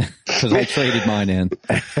 Because I traded mine in.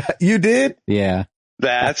 You did? Yeah.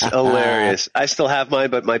 That's hilarious. I still have mine,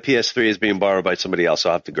 but my PS3 is being borrowed by somebody else, so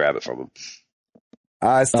I'll have to grab it from him.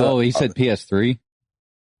 He said PS3?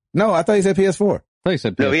 No, I thought he said PS4. I thought he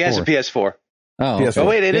said PS4. No, he has a PS4. Oh, PS4. Oh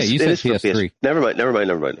wait, it you is said PS3. Never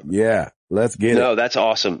mind. Yeah, let's get it. No, that's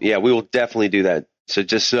awesome. Yeah, we will definitely do that. So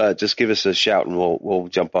just give us a shout and we'll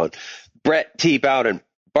jump on. Brett T. Bowden.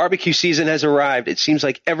 Barbecue season has arrived. It seems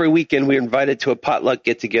like every weekend we're invited to a potluck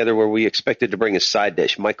get-together where we expected to bring a side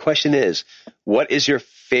dish. My question is, what is your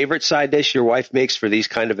favorite side dish your wife makes for these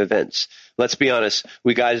kind of events? Let's be honest,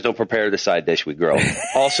 we guys don't prepare the side dish, we grill.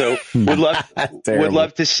 Also, would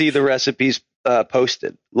love to see the recipes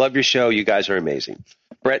posted. Love your show. You guys are amazing.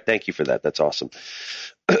 Brett, thank you for that. That's awesome.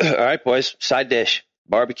 All right, boys, side dish,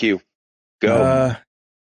 barbecue, go.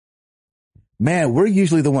 Man, we're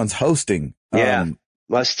usually the ones hosting. Yeah.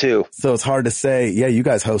 Us too. So it's hard to say. Yeah, you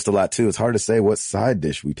guys host a lot too. It's hard to say what side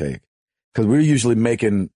dish we take because we're usually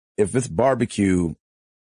making, if it's barbecue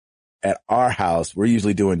at our house, we're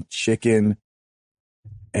usually doing chicken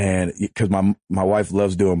and because my wife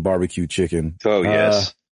loves doing barbecue chicken. Oh,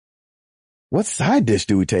 yes. What side dish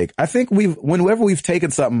do we take? I think whenever we've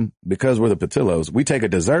taken something, because we're the Patillos, we take a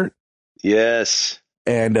dessert. Yes.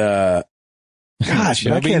 And, gosh,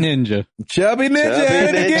 Chubby Ninja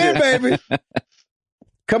at it again, baby.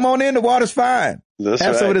 Come on in. The water's fine.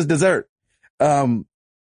 Have some of this dessert.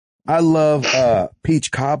 I love, peach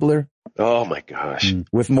cobbler. Oh my gosh.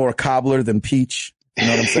 With more cobbler than peach. You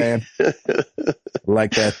know what I'm saying?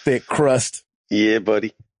 Like that thick crust. Yeah,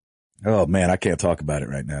 buddy. Oh man, I can't talk about it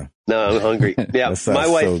right now. No, I'm hungry. Yeah. My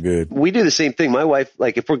wife, so good. We do the same thing. My wife,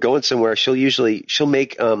 like if we're going somewhere, she'll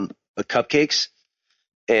make, cupcakes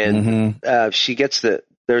and, she gets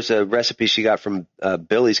there's a recipe she got from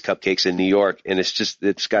Billy's Cupcakes in New York, and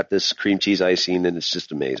it's got this cream cheese icing, and it's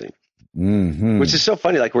just amazing. Which is so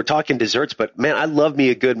funny. Like we're talking desserts, but man, I love me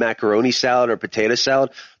a good macaroni salad or potato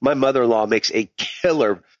salad. My mother-in-law makes a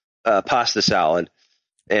killer pasta salad,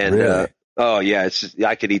 and really?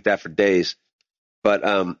 I could eat that for days. But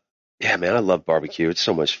yeah, man, I love barbecue. It's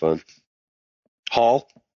so much fun. Hall?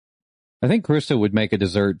 I think Krista would make a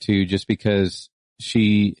dessert too, just because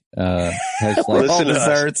she has like all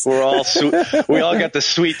desserts. We're all we all got the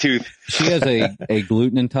sweet tooth. She has a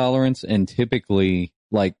gluten intolerance, and typically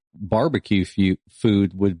like barbecue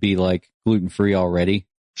food would be like gluten free already.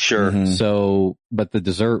 Sure. So, but the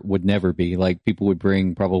dessert would never be. Like people would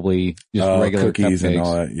bring probably just regular cookies cupcakes. And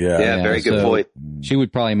all that. Yeah, very good point. She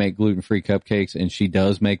would probably make gluten free cupcakes, and she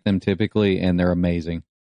does make them typically, and they're amazing.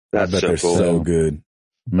 I bet they're cool. so good.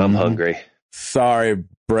 I'm hungry. Sorry,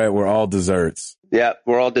 Brett. We're all desserts. Yeah,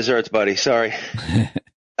 we're all desserts, buddy. Sorry.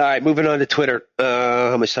 All right, moving on to Twitter.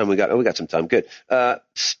 How much time we got? Oh, we got some time. Good.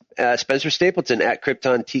 Spencer Stapleton at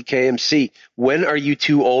Krypton TKMC. When are you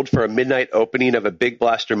too old for a midnight opening of a big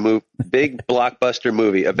blockbuster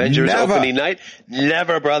movie? Avengers opening night?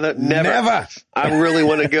 Never, brother. Never. I really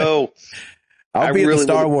want to go. I'll be in the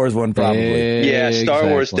Star Wars one probably. Yeah, Star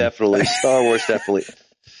Wars definitely. Star Wars definitely.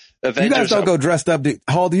 Avengers, you guys don't go dressed up.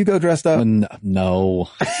 Hall, do you go dressed up? No.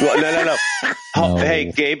 Well, no. Hall, no.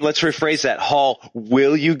 Hey, Gabe, let's rephrase that. Hall,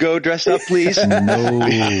 will you go dressed up, please? No.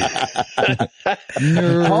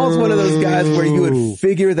 Hall's one of those guys where you would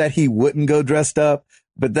figure that he wouldn't go dressed up,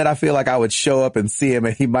 but then I feel like I would show up and see him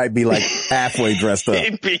and he might be like halfway dressed up.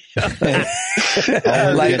 That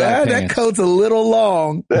coat's a little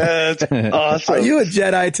long. That's awesome. Are you a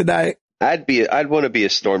Jedi tonight? I'd want to be a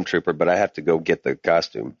stormtrooper, but I have to go get the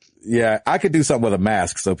costume. Yeah, I could do something with a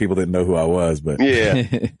mask so people didn't know who I was, but yeah.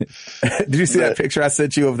 Did you see that picture I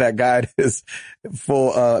sent you of that guy in his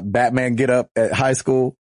full Batman get up at high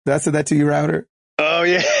school? Did I send that to you, Router? Oh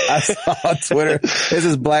yeah. I saw on Twitter. There's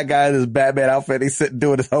this black guy in his Batman outfit. He's sitting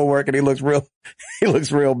doing his homework and he looks real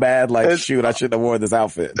bad. Like, shoot, I shouldn't have worn this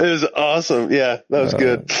outfit. It was awesome. Yeah, that was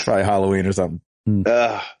good. Probably Halloween or something.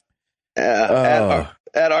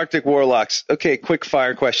 At Arctic Warlocks. Okay, quick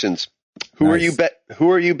fire questions. Who are you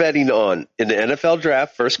betting on in the NFL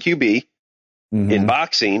draft, first QB, in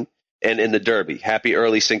boxing, and in the Derby? Happy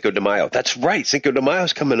early Cinco de Mayo. That's right. Cinco de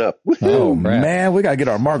Mayo's coming up. Woo-hoo. Oh man, we gotta get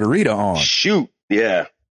our margarita on. Shoot. Yeah.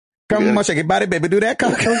 Come on, shake your body, baby. Do that.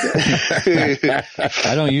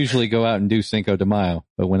 I don't usually go out and do Cinco de Mayo,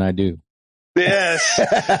 but when I do. Yes.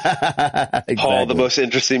 Exactly. Paul, the most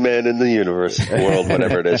interesting man in the universe, world,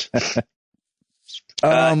 whatever it is.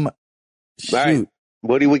 All right.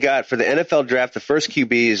 What do we got for the NFL draft? The first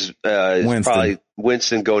QB is probably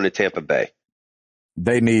Winston going to Tampa Bay.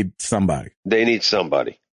 They need somebody.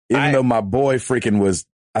 Even though my boy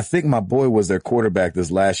I think my boy was their quarterback this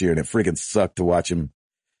last year, and it freaking sucked to watch him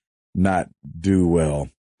not do well.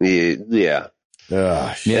 Yeah.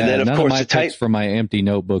 And then of course the picks for my empty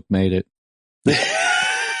notebook made it.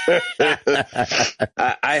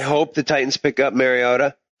 I hope the Titans pick up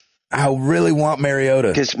Mariota. I really want Mariota.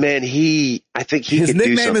 Because, man, I think he his could do something.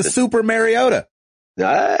 His nickname is Super Mariota.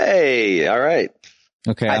 Hey, all right.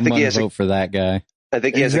 Okay, I'm going to vote for that guy. I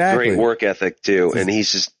think he has a great work ethic, too. And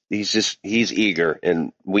he's just, he's eager,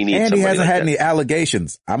 and we need. And he hasn't had that. any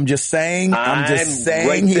allegations. I'm just saying. I'm right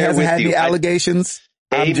he there hasn't with had you. any allegations.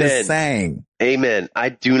 I'm Amen. just saying. Amen. I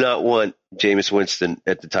do not want Jameis Winston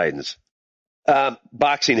at the Titans.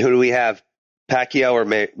 Boxing. Who do we have? Pacquiao or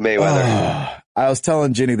Mayweather? I was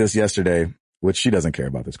telling Jenny this yesterday, which she doesn't care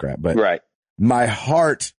about this crap, but Right. my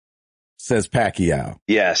heart says Pacquiao.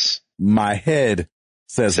 Yes. My head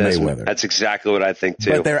says Mayweather. That's exactly what I think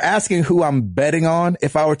too. But they're asking who I'm betting on.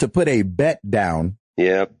 If I were to put a bet down,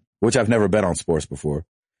 which I've never bet on sports before,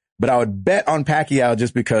 but I would bet on Pacquiao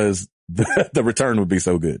just because the return would be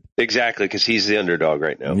so good. Exactly, because he's the underdog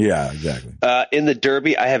right now. Yeah, exactly. In the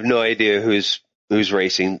Derby, I have no idea who's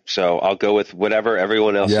racing, so I'll go with whatever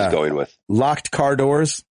everyone else is going with. Locked car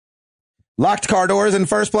doors. Locked car doors in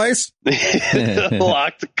first place.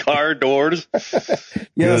 Locked car doors.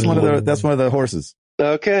 Yeah, that's one of the horses.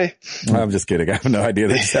 Okay. I'm just kidding. I have no idea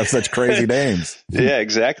they just have such crazy names. Yeah,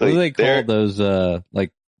 exactly. What do they call those,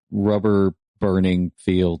 like rubber burning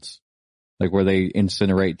fields? Like where they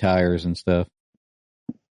incinerate tires and stuff.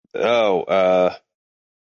 Oh,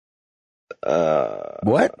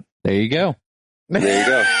 what? There you go. There you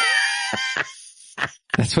go.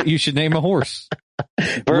 That's what you should name a horse.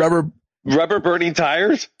 Rubber burning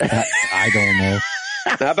tires? I don't know.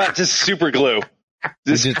 How about just super glue? I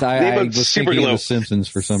was thinking of The Simpsons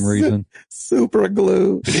for some reason. Super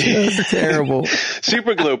glue. That's terrible.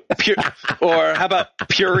 Super glue. Or how about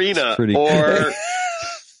Purina? Or,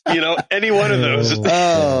 any one of those.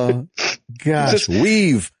 Oh, gosh.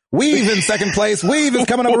 Weave. Weave in second place. Weave is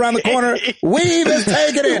coming up around the corner. Weave is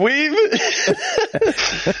taking it. Weave.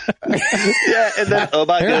 Yeah, and then, oh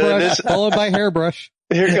my goodness. Followed by hairbrush.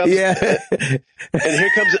 Here comes, and here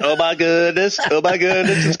comes, oh my goodness,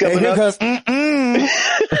 it's coming up. Goes,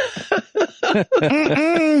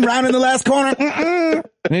 round in the last corner.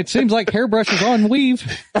 And it seems like hairbrush is on weave.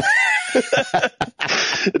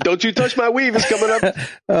 Don't you touch my weave, it's coming up.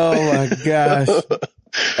 Oh my gosh.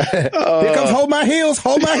 Here comes hold my heels.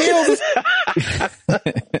 Hold my heels.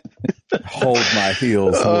 Hold my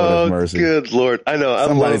heels. Lord have mercy. Good Lord. I know.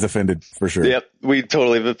 Somebody's offended for sure. Yep. We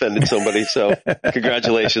totally have offended somebody. So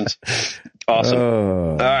congratulations. Awesome.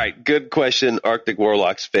 All right. Good question. Arctic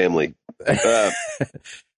Warlocks family.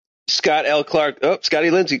 Scott L. Clark. Oh,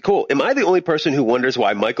 Scotty Lindsay. Cool. Am I the only person who wonders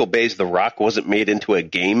why Michael Bay's The Rock wasn't made into a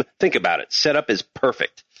game? Think about it. Setup is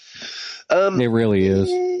perfect. It really is.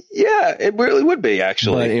 Yeah, it really would be,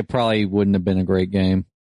 actually. But it probably wouldn't have been a great game.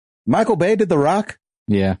 Michael Bay did The Rock?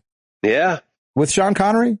 Yeah. Yeah. With Sean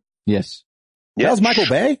Connery? Yes. That was Michael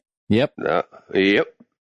Bay? Yep. Yep.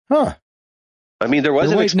 Huh. I mean, there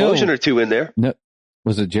was an explosion or two in there. No.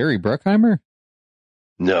 Was it Jerry Bruckheimer?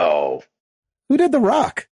 No. Who did The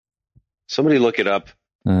Rock? Somebody look it up.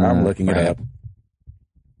 I'm looking it up.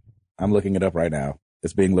 I'm looking it up right now.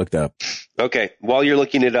 It's being looked up. Okay. While you're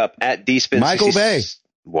looking it up, at DSpin. Michael Bay.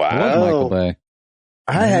 Wow. It was Michael Bay.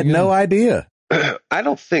 I had no idea. I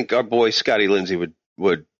don't think our boy Scotty Lindsay would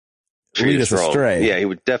lead us astray. Yeah, he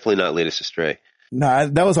would definitely not lead us astray. No,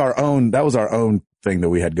 that was our own thing that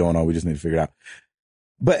we had going on. We just need to figure it out.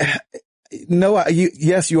 But no,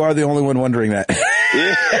 yes, you are the only one wondering that.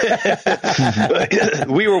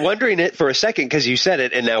 We were wondering it for a second because you said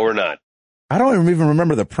it, and now we're not. I don't even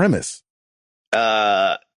remember the premise.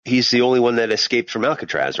 He's the only one that escaped from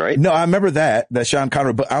Alcatraz, right? No, I remember that Sean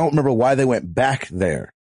Connery, but I don't remember why they went back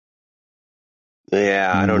there.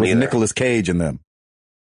 Yeah, I don't with either. Nicolas Cage in them.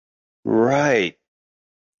 Right.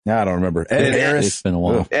 Yeah, I don't remember. Ed Harris. It's been a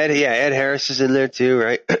while. Ed Harris is in there too,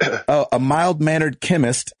 right? A mild-mannered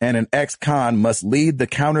chemist and an ex-con must lead the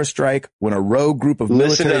counterstrike when a rogue group of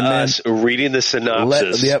military men reading the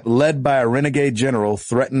synopsis. led by a renegade general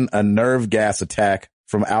threaten a nerve gas attack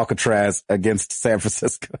from Alcatraz against San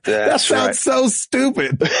Francisco. That sounds so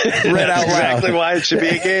stupid. Read out exactly loud. why it should be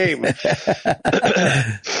a game.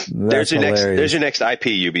 There's your next IP,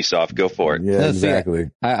 Ubisoft. Go for it. Yeah,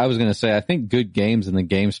 exactly. I was going to say, I think good games in the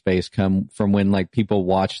game space come from when like people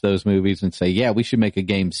watch those movies and say, yeah, we should make a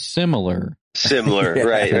game similar.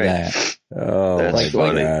 Right. That. Oh, that's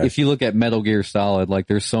funny. Like, if you look at Metal Gear Solid, like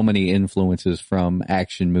there's so many influences from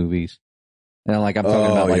action movies. And I'm talking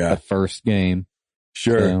about the first game.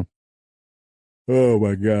 Sure. So. Oh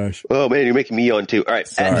my gosh. Oh man, you're making me yawn too. All right.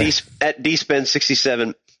 Sorry. At DSpend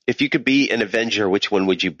 67, if you could be an Avenger, which one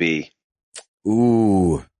would you be?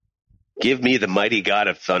 Ooh. Give me the mighty god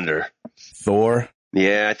of thunder. Thor?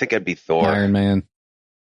 Yeah, I think I'd be Thor. Iron Man.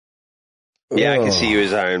 Yeah, I can see you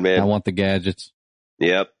as Iron Man. I want the gadgets.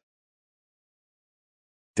 Yep.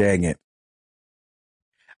 Dang it.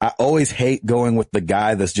 I always hate going with the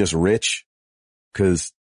guy that's just rich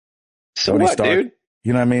because So what, dude?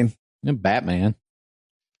 You know what I mean? And Batman.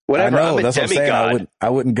 Whatever. I know, I'm a that's what I'm saying. demigod. I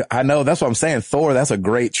wouldn't go, I know, that's what I'm saying. Thor, that's a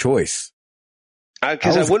great choice.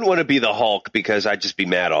 Because I wouldn't want to be the Hulk because I'd just be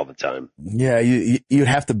mad all the time. Yeah, you'd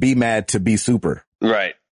have to be mad to be super.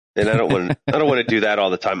 Right. And I don't want to do that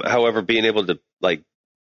all the time. However, being able to like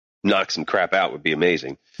knock some crap out would be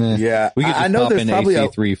amazing. Yeah. We could just I know pop there's in probably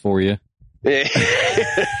AC3 for you. Hulk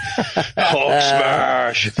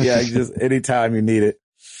smash. Yeah, just anytime you need it.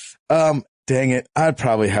 Dang it. I'd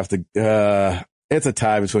probably have to, it's a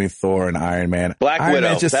tie between Thor and Iron Man. Black Iron Widow.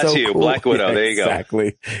 Man's just That's so you. cool. Black Widow. Yeah, there you go.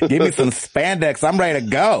 Exactly. Give me some spandex. I'm ready to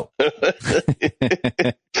go.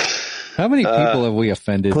 How many people have we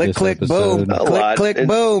offended Click, this click, episode? boom. A Click, lot. click, And-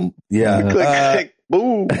 boom. Yeah. Click, click,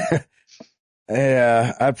 boom.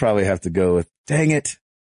 Yeah, I'd probably have to go with, dang it.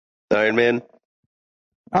 Iron Man.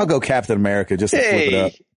 I'll go Captain America just to flip it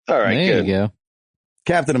up. Hey. All right. There Good. you go.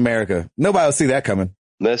 Captain America. Nobody will see that coming.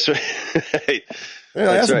 That's right. Yeah,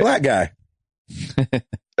 that's right. a black guy.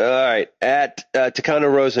 All right. At Takano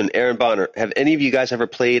Rosen, Aaron Bonner, have any of you guys ever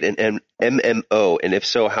played an MMO? And if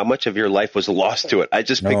so, how much of your life was lost to it? I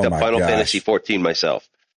just picked Oh up my Final gosh. Fantasy 14 myself.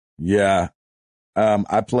 Yeah.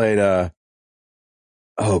 I played,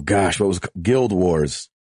 oh gosh, what was it called? Guild Wars.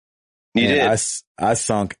 You And did? I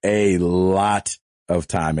sunk a lot of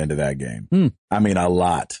time into that game. I mean, a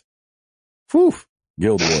lot. Whew.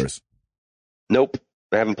 Guild Wars. Nope.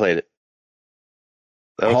 I haven't played it.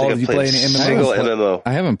 I don't Paul, think have I've you played played a any MMOs? single MMO.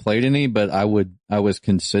 I haven't played any, but I was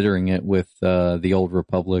considering it with the Old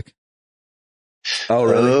Republic. Oh,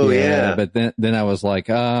 really? Oh, yeah. But then I was like,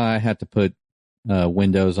 I had to put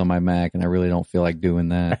Windows on my Mac, and I really don't feel like doing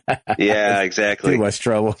that. Yeah, exactly. Too much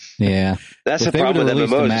trouble. Yeah. That's If the they would problem have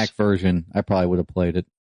with released the MMOs. Mac version, I probably would have played it.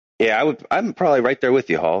 Yeah, I'm probably right there with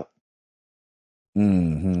you, Hall.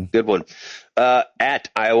 Mm-hmm. Good one. At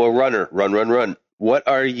Iowa Runner, run. What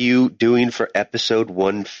are you doing for episode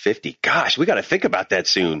 150? Gosh, we got to think about that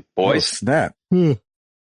soon, Oh, boys. snap. I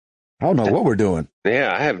don't know what we're doing.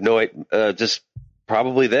 Yeah, I have no idea. Just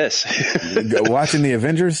probably this. Watching the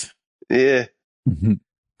Avengers? Yeah.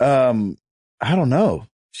 I don't know.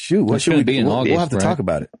 Shoot, what It's should gonna we be do? in We'll August, have to right? talk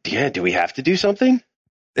about it. Yeah, do we have to do something?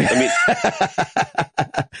 I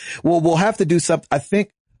well, we'll have to do something. I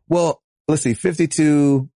think, well, let's see,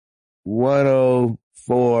 52,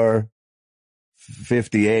 104,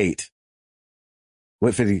 58.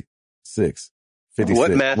 What, 56? 56.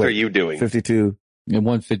 What math Wait, are you doing? 52. And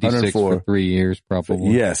 156 for 104. 3 years,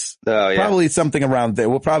 probably. Yes. Oh, yeah. Probably something around there.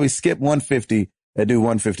 We'll probably skip 150 and do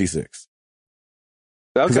 156.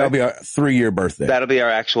 Because that'll Okay. be our 3-year birthday. That'll be our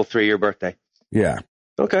actual 3-year birthday. Yeah.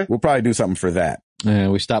 Okay. We'll probably do something for that.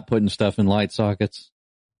 We stopped putting stuff in light sockets.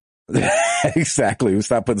 Exactly. We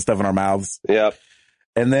stop putting stuff in our mouths. Yep.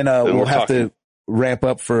 And then, Then we'll we're have talking. to ramp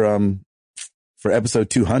up for episode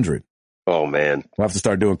 200. Oh, man. We'll have to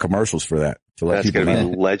start doing commercials for that to let That's people going to know.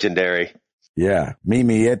 be legendary. Yeah. Meet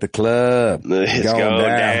me at the club. It's going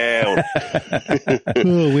down.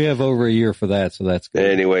 Oh, we have over a year for that, so that's good.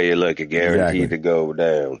 Anyway, you look, guaranteed Exactly. to go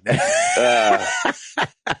down.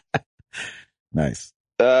 Nice.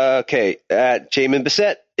 Okay. Jamin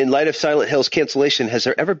Bissett, in light of Silent Hill's cancellation, has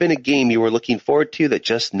there ever been a game you were looking forward to that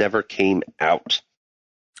just never came out?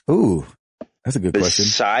 Ooh, that's a good question.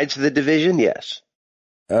 Besides The Division, yes.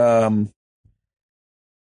 You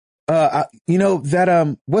know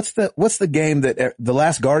that, what's the game that, The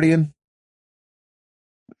Last Guardian?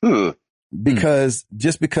 Because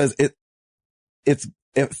it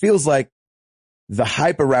feels like the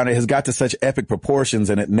hype around it has got to such epic proportions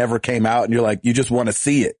and it never came out and you're like, you just want to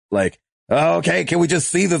see it. Like, oh, okay, can we just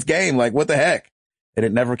see this game? Like, what the heck? And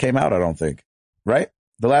it never came out, I don't think. Right?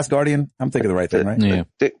 The Last Guardian? I'm thinking the right thing, right? Yeah.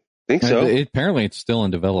 Think so. Apparently it's still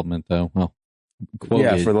in development, though. Well, quoted.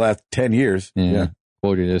 Yeah, for the last 10 years. Yeah.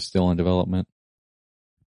 Quoted as still in development.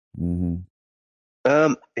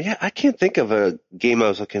 Mm-hmm. Yeah, I can't think of a game I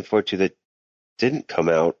was looking forward to that didn't come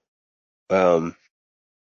out.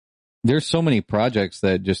 There's so many projects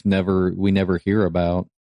that just we never hear about.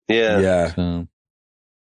 Yeah. Yeah, So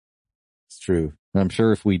it's true. I'm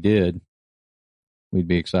sure if we did, we'd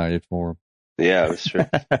be excited for them. Yeah, that's true.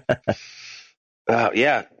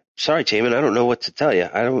 Yeah. Sorry, Jamin. I don't know what to tell you.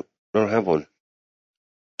 I don't have one.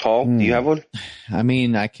 Paul, do you have one? I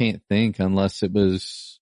mean, I can't think unless it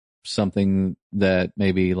was something that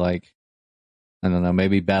maybe like, I don't know,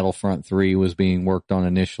 maybe Battlefront 3 was being worked on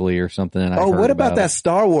initially or something. And I heard What about that it.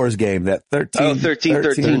 Star Wars game? That 13? Oh, 13.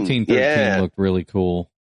 13 Yeah. looked really cool.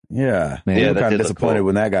 Yeah. Man, We yeah, were that kind did of look disappointed cool.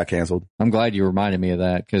 when that got canceled. I'm glad you reminded me of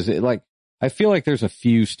that because I feel like there's a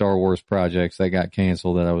few Star Wars projects that got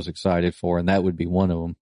canceled that I was excited for, and that would be one of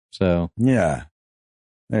them. So Yeah.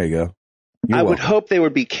 There you go. I would hope they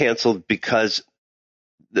would be canceled because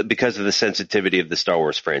because of the sensitivity of the Star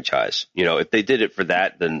Wars franchise. You know, if they did it for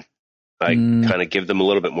that, then I kind of give them a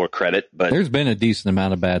little bit more credit. But there's been a decent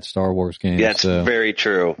amount of bad Star Wars games. That's very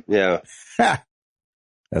true. Yeah.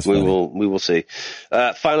 That's we will see.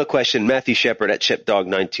 Final question, Matthew Shepard at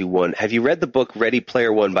ShepDog921. Have you read the book Ready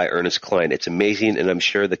Player One by Ernest Cline? It's amazing, and I'm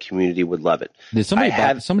sure the community would love it. Did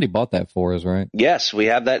somebody bought that for us, right? Yes, we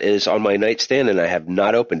have that. It is on my nightstand, and I have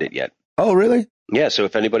not opened it yet. Oh, really? Yeah, so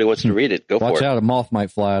if anybody wants to read it, go for it. Watch out, a moth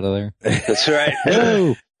might fly out of there. That's right.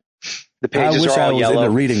 Whoa. The pages are all yellow. I wish I was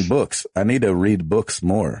into reading books. I need to read books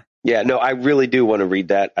more. Yeah, no, I really do want to read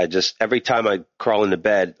that. I just, every time I crawl into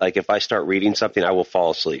bed, like if I start reading something, I will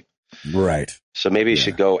fall asleep. Right. So maybe I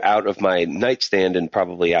should go out of my nightstand and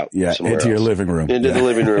probably out somewhere into your else. living room. Into the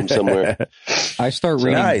living room somewhere. I start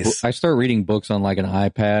reading books on like an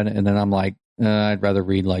iPad, and then I'm like, I'd rather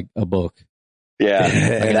read like a book. Yeah.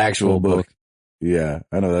 An actual book. Yeah,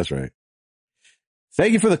 I know that's right.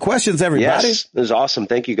 Thank you for the questions, everybody. Yes, it was awesome.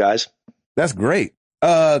 Thank you, guys. That's great.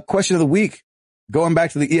 Question of the week. Going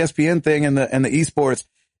back to the ESPN thing and the esports.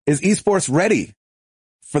 Is esports ready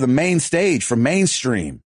for the main stage, for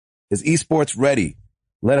mainstream? Is esports ready?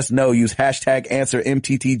 Let us know. Use hashtag answer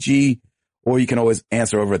MTTG, or you can always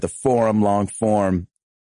answer over at the forum, long form.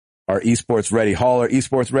 Are esports ready? Hall, are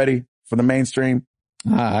esports ready for the mainstream?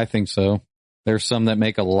 I think so. There's some that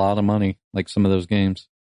make a lot of money, like some of those games.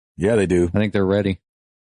 Yeah, they do. I think they're ready.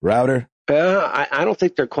 Router? I don't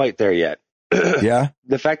think they're quite there yet. Yeah.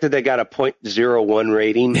 The fact that they got a 0.01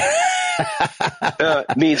 rating means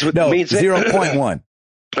 0.1.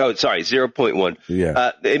 Oh, sorry, 0.1.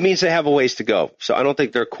 Yeah. It means they have a ways to go. So I don't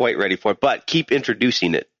think they're quite ready for it, but keep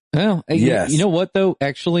introducing it. Well, yes. You know what though?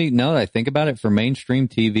 Actually, now that I think about it, for mainstream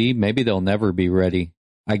TV, maybe they'll never be ready.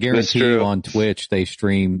 I guarantee you on Twitch, they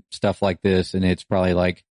stream stuff like this and it's probably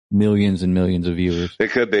like millions and millions of viewers.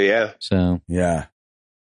 It could be, yeah. So. Yeah.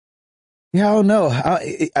 Yeah, I don't know.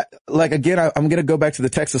 Again, I'm going to go back to the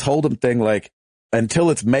Texas Hold'em thing. Like, until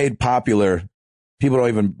it's made popular, people don't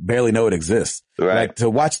even barely know it exists. Right. Like, to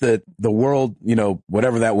watch the world,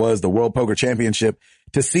 whatever that was, the World Poker Championship,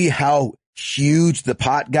 to see how huge the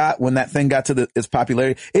pot got when that thing got to its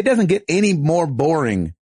popularity. It doesn't get any more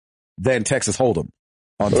boring than Texas Hold'em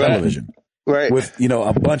on television. Right. With,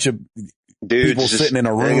 a bunch of dudes people sitting in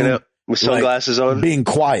a room with sunglasses on, being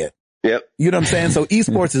quiet. Yep. You know what I'm saying? So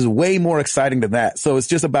esports is way more exciting than that. So it's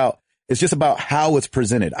just about how it's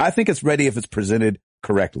presented. I think it's ready if it's presented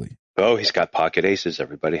correctly. Oh, he's got pocket aces.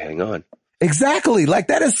 Everybody hang on. Exactly. Like,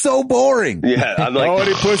 that is so boring. Yeah. I'm like, and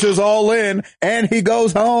he pushes all in and he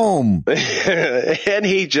goes home. And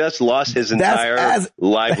he just lost his entire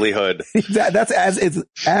livelihood. That's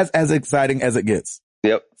as exciting as it gets.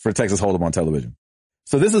 Yep. For Texas Hold'em on television.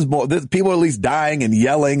 So this is more, people are at least dying and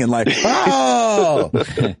yelling and like, oh,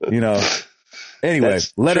 anyway,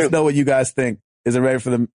 let us know what you guys think. Is it ready for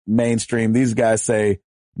the mainstream? These guys say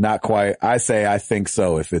not quite. I say, I think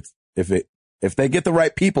so. If they get the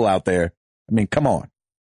right people out there, I mean, come on,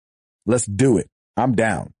 let's do it. I'm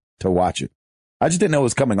down to watch it. I just didn't know it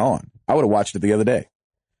was coming on. I would have watched it the other day.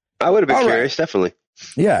 I would have been curious. Definitely.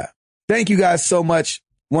 Yeah. Thank you guys so much.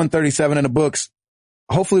 137 in the books.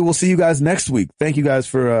 Hopefully we'll see you guys next week. Thank you guys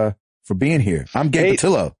for being here. I'm Gabe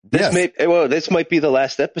Patillo. This might be the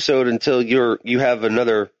last episode until you have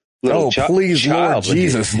another little please, Lord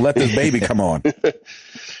Jesus, let this baby come on.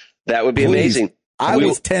 That would be amazing. I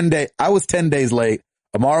was 10 days late.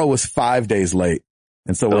 Amara was 5 days late.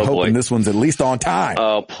 And so we're hoping this one's at least on time.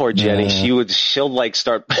 Oh, poor Jenny. She'll like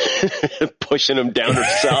start pushing him down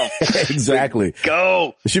herself. Exactly. Like,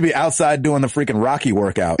 go. She'd be outside doing the freaking Rocky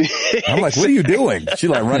workout. I'm like, what are you doing? She's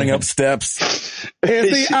like running up steps. Here's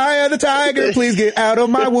the eye of the tiger. Please get out of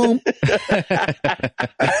my womb.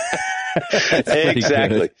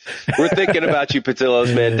 Exactly. We're thinking about you,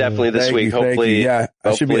 Patillos, man. Definitely this week. Hopefully. Yeah.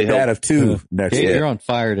 I should be a dad of 2 next year. You're on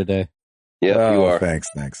fire today. Yeah, you are. Thanks.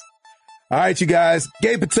 All right, you guys.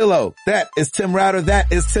 Gabe Patillo. That is Tim Router.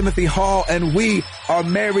 That is Timothy Hall. And we are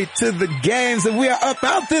married to the games and we are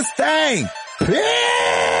about this thing.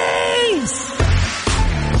 Peace!